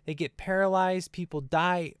hurt. They get paralyzed. People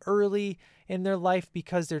die early in their life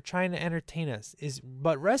because they're trying to entertain us.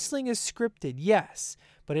 But wrestling is scripted, yes,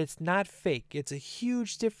 but it's not fake. It's a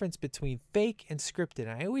huge difference between fake and scripted.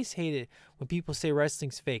 And I always hate it when people say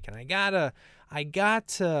wrestling's fake, and I got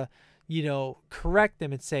to, correct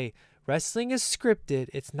them and say wrestling is scripted.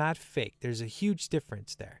 It's not fake. There's a huge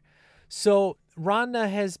difference there. So Ronda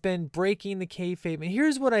has been breaking the kayfabe, and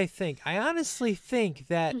here's what I think. I honestly think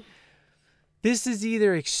that this is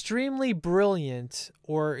either extremely brilliant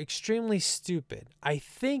or extremely stupid. I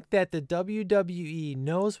think that the WWE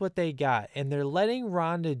knows what they got, and they're letting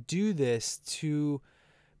Ronda do this to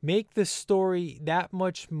make the story that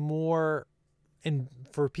much more and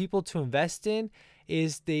for people to invest in.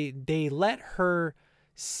 Is they let her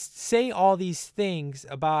say all these things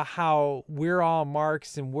about how we're all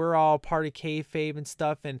marks and we're all part of kayfabe and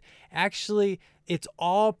stuff, and actually it's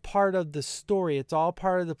all part of the story. It's all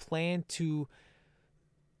part of the plan to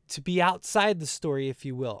be outside the story, if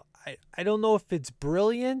you will. I don't know if it's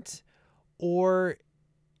brilliant or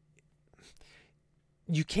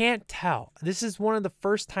you can't tell. This is one of the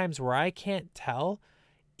first times where I can't tell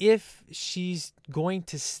if she's going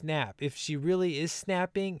to snap, if she really is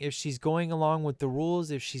snapping, if she's going along with the rules,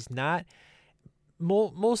 if she's not.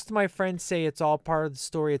 Most of my friends say it's all part of the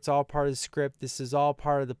story, it's all part of the script, this is all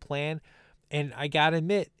part of the plan. And I gotta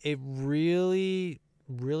admit, it really,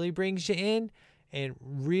 really brings you in, and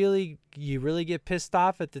you really get pissed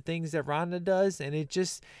off at the things that Ronda does. And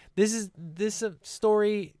this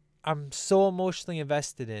story I'm so emotionally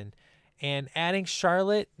invested in. And adding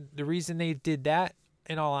Charlotte, the reason they did that,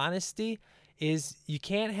 in all honesty, is you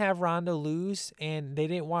can't have Ronda lose, and they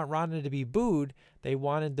didn't want Ronda to be booed. They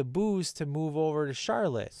wanted the boos to move over to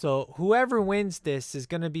Charlotte. So whoever wins this is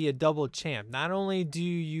going to be a double champ. Not only do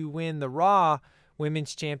you win the Raw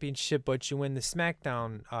Women's Championship, but you win the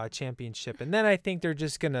SmackDown Championship. And then I think they're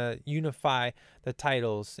just going to unify the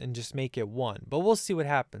titles and just make it one. But we'll see what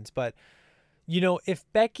happens. But, if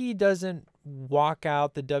Becky doesn't walk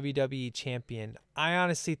out the WWE champion, I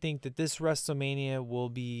honestly think that this WrestleMania will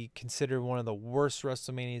be considered one of the worst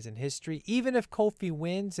WrestleManias in history. Even if Kofi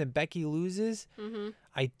wins and Becky loses,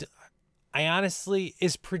 I honestly,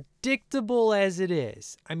 as predictable as it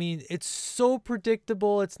is, I mean, it's so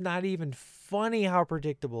predictable, it's not even funny how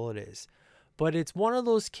predictable it is. But it's one of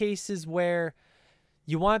those cases where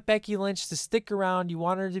you want Becky Lynch to stick around, you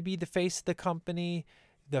want her to be the face of the company.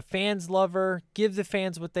 The fans love her. Give the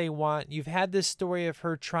fans what they want. You've had this story of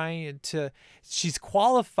her she's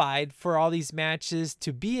qualified for all these matches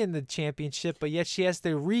to be in the championship, but yet she has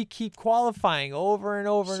to keep qualifying over and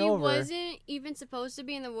over and over. She wasn't even supposed to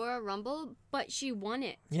be in the Royal Rumble, but she won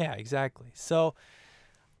it. Yeah, exactly. So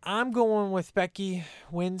I'm going with Becky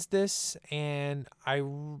wins this,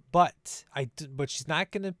 but she's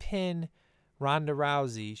not going to pin Ronda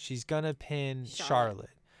Rousey. She's going to pin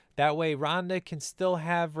Charlotte. That way, Ronda can still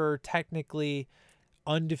have her technically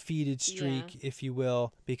undefeated streak, if you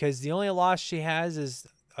will, because the only loss she has is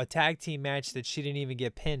a tag team match that she didn't even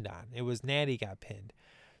get pinned on. It was Natty got pinned.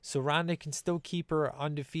 So Ronda can still keep her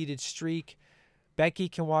undefeated streak. Becky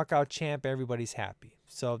can walk out champ. Everybody's happy.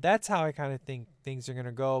 So that's how I kind of think things are going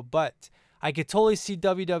to go. But I could totally see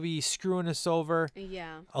WWE screwing us over.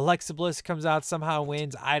 Yeah. Alexa Bliss comes out, somehow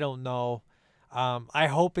wins. I don't know. I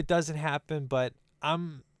hope it doesn't happen, but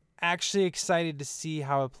I'm actually excited to see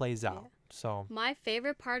how it plays out. So my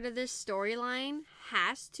favorite part of this storyline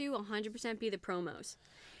has to 100% be the promos.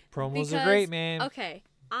 Promos are great, man. Okay,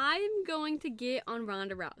 I'm going to get on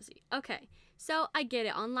Ronda Rousey. Okay, so I get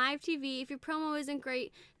it. On live TV, if your promo isn't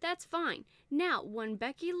great, that's fine. Now, when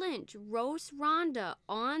Becky Lynch roasts Ronda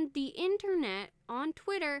on the internet, on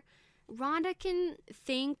Twitter, Ronda can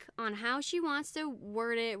think on how she wants to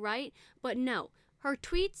word it, right? But no, her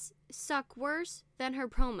tweets suck worse than her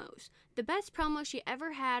promos. The best promo she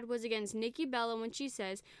ever had was against Nikki Bella when she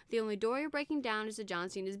says, "The only door you're breaking down is to John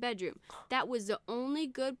Cena's bedroom." That was the only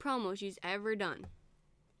good promo she's ever done.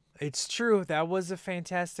 It's true. That was a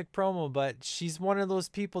fantastic promo, but she's one of those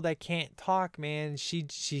people that can't talk, man. She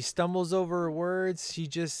stumbles over her words. She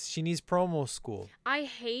needs promo school. I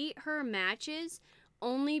hate her matches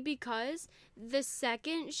only because the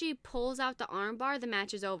second she pulls out the armbar, the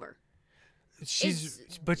match is over.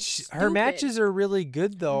 Her matches are really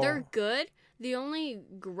good though. They're good. The only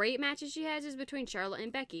great matches she has is between Charlotte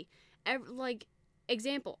and Becky.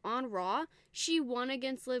 example, on Raw, she won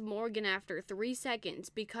against Liv Morgan after 3 seconds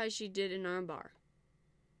because she did an armbar.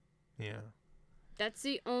 Yeah. That's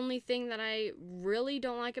the only thing that I really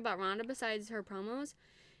don't like about Ronda besides her promos,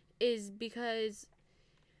 is because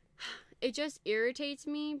it just irritates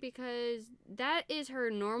me because that is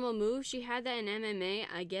her normal move. She had that in MMA,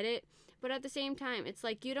 I get it. But at the same time, it's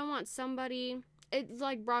like you don't want somebody... It's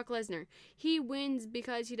like Brock Lesnar. He wins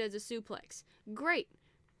because he does a suplex. Great.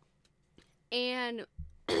 And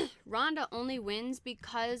Ronda only wins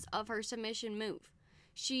because of her submission move.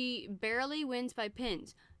 She barely wins by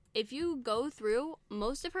pins. If you go through,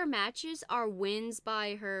 most of her matches are wins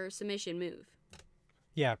by her submission move.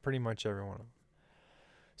 Yeah, pretty much every one of them.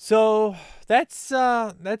 So that's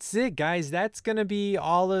it, guys. That's gonna be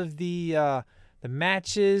all of the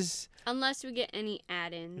matches. Unless we get any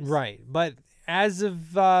add-ins. Right, but as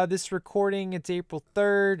of this recording, it's April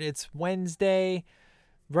 3rd. It's Wednesday.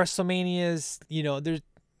 WrestleMania's,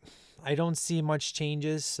 I don't see much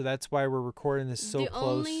changes, so that's why we're recording this so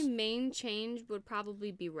close. The only main change would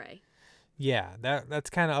probably be Rey. Yeah, that's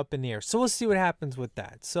kind of up in the air. So we'll see what happens with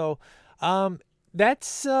that. So,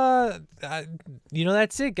 that's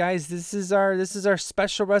that's it, guys. This is our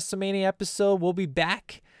special WrestleMania episode. We'll be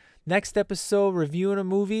back next episode reviewing a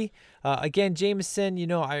movie. Again,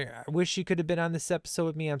 Jameson, I wish you could have been on this episode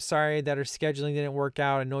with me. I'm sorry that our scheduling didn't work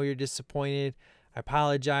out. I know you're disappointed. I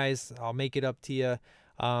apologize. I'll make it up to you.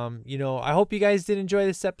 I hope you guys did enjoy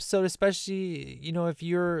this episode, especially, if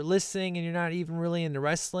you're listening and you're not even really into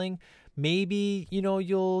wrestling, maybe,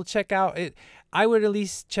 you'll check out it. I would at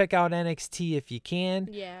least check out NXT if you can.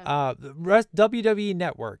 Yeah. WWE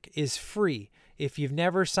Network is free. If you've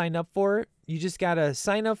never signed up for it, you just got to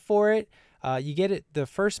sign up for it. You get it the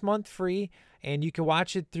first month free. And you can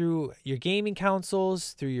watch it through your gaming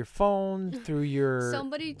consoles, through your phone, through your...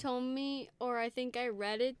 Somebody told me, or I think I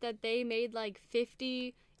read it, that they made like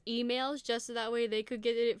 50 emails just so that way they could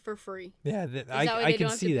get it for free. Yeah, I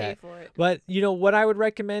can see that. For it. But, what I would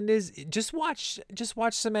recommend is just watch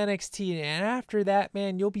some NXT. And after that,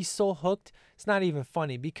 man, you'll be so hooked. It's not even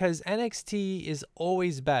funny because NXT is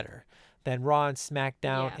always better than Raw and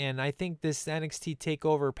SmackDown. Yeah. And I think this NXT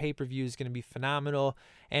TakeOver pay-per-view is going to be phenomenal.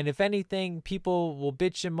 And if anything, people will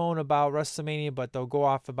bitch and moan about WrestleMania, but they'll go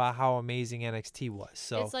off about how amazing NXT was.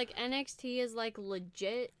 So it's like NXT is like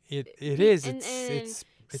legit. It is. And it's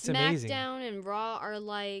SmackDown amazing. SmackDown and Raw are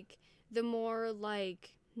like the more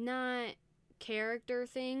like not character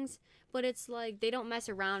things, but it's like they don't mess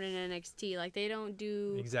around in NXT. Like they don't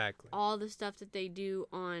do exactly all the stuff that they do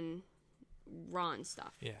on Raw and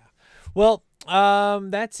stuff. Yeah. Well,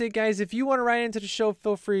 that's it, guys. If you want to write into the show,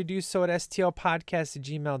 feel free to do so at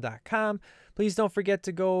stlpodcast@gmail.com. Please don't forget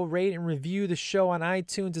to go rate and review the show on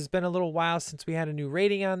iTunes. It's been a little while since we had a new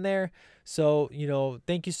rating on there. So,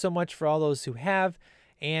 thank you so much for all those who have.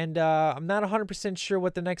 And I'm not 100% sure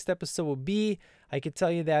what the next episode will be. I can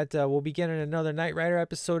tell you that we'll be getting another Knight Rider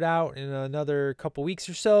episode out in another couple weeks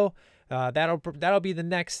or so. That'll be the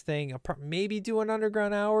next thing. I'll maybe do an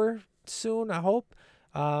Underground Hour soon, I hope.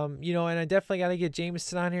 And I definitely got to get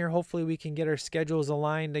Jameson on here. Hopefully we can get our schedules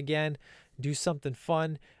aligned again, do something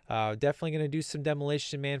fun. Definitely going to do some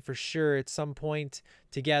Demolition Man for sure at some point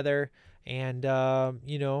together. And,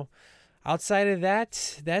 outside of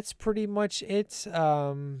that, that's pretty much it.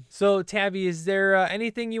 So Tabby, is there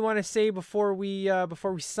anything you want to say before we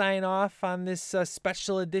sign off on this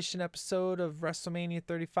special edition episode of WrestleMania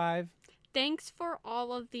 35? Thanks for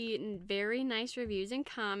all of the very nice reviews and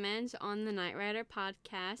comments on the Knight Rider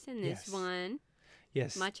podcast and this one.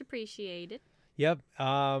 Yes. Much appreciated. Yep.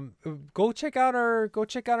 Go check out our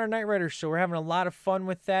Knight Rider show. We're having a lot of fun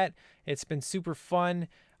with that. It's been super fun.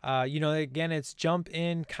 Again, it's Jump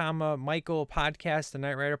In, Michael podcast, the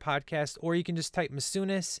Knight Rider podcast, or you can just type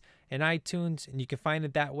Masunis in iTunes and you can find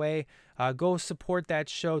it that way. Go support that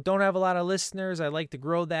show. Don't have a lot of listeners. I'd like to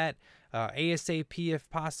grow that ASAP if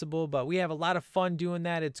possible, but we have a lot of fun doing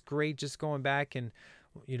that. It's great just going back and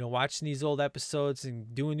watching these old episodes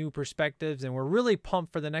and doing new perspectives. And we're really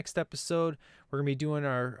pumped for the next episode. We're gonna be doing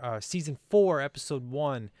our season 4, episode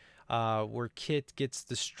 1, where Kit gets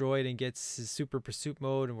destroyed and gets his super pursuit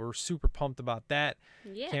mode, and we're super pumped about that.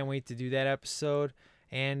 Yeah. Can't wait to do that episode.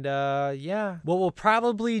 And what we'll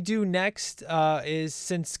probably do next is,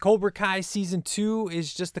 since Cobra Kai season 2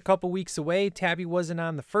 is just a couple weeks away, Tabby wasn't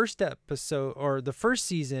on the first episode or the first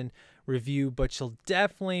season review, but she'll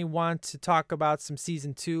definitely want to talk about some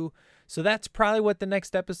season 2. So that's probably what the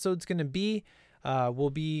next episode's going to be. Will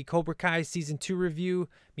be Cobra Kai season 2 review.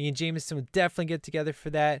 Me and Jameson will definitely get together for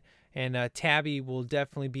that. And Tabby will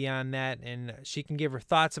definitely be on that. And she can give her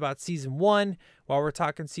thoughts about season 1 while we're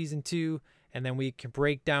talking season 2. And then we can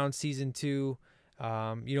break down season 2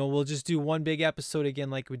 We'll just do one big episode again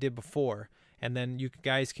like we did before. And then you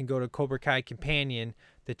guys can go to Cobra Kai Companion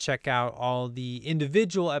to check out all the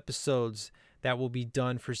individual episodes that will be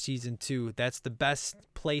done for season 2. That's the best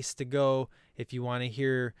place to go if you want to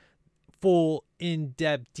hear full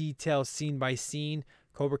in-depth detail scene by scene.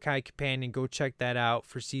 Cobra Kai Companion, go check that out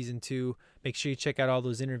for season 2. Make sure you check out all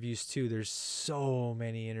those interviews too. There's so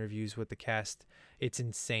many interviews with the cast. It's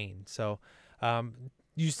insane. So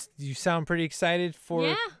you sound pretty excited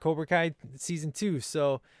for Cobra Kai season 2.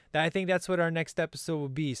 So I think that's what our next episode will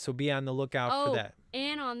be. So be on the lookout for that.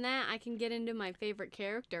 And on that, I can get into my favorite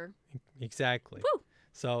character. Exactly. Woo!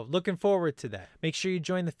 So looking forward to that. Make sure you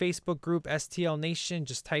join the Facebook group STL Nation.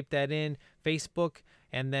 Just type that in Facebook,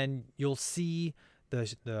 and then you'll see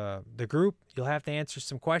the group. You'll have to answer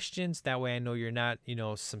some questions. That way I know you're not,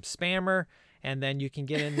 some spammer. And then you can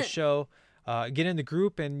get in the show, get in the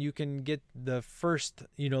group, and you can get the first,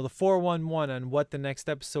 the 411 on what the next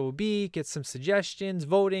episode will be, get some suggestions,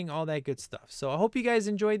 voting, all that good stuff. So I hope you guys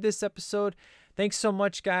enjoyed this episode. Thanks so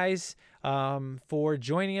much, guys, for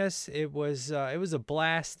joining us. It was a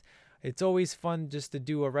blast. It's always fun just to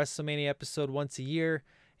do a WrestleMania episode once a year.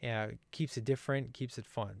 Yeah, keeps it different, keeps it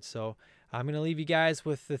fun. So I'm going to leave you guys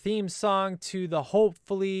with the theme song to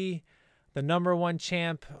hopefully the #1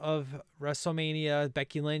 champ of WrestleMania,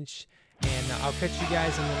 Becky Lynch. And I'll catch you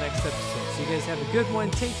guys in the next episode. So you guys have a good one.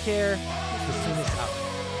 Take care. The soon is out.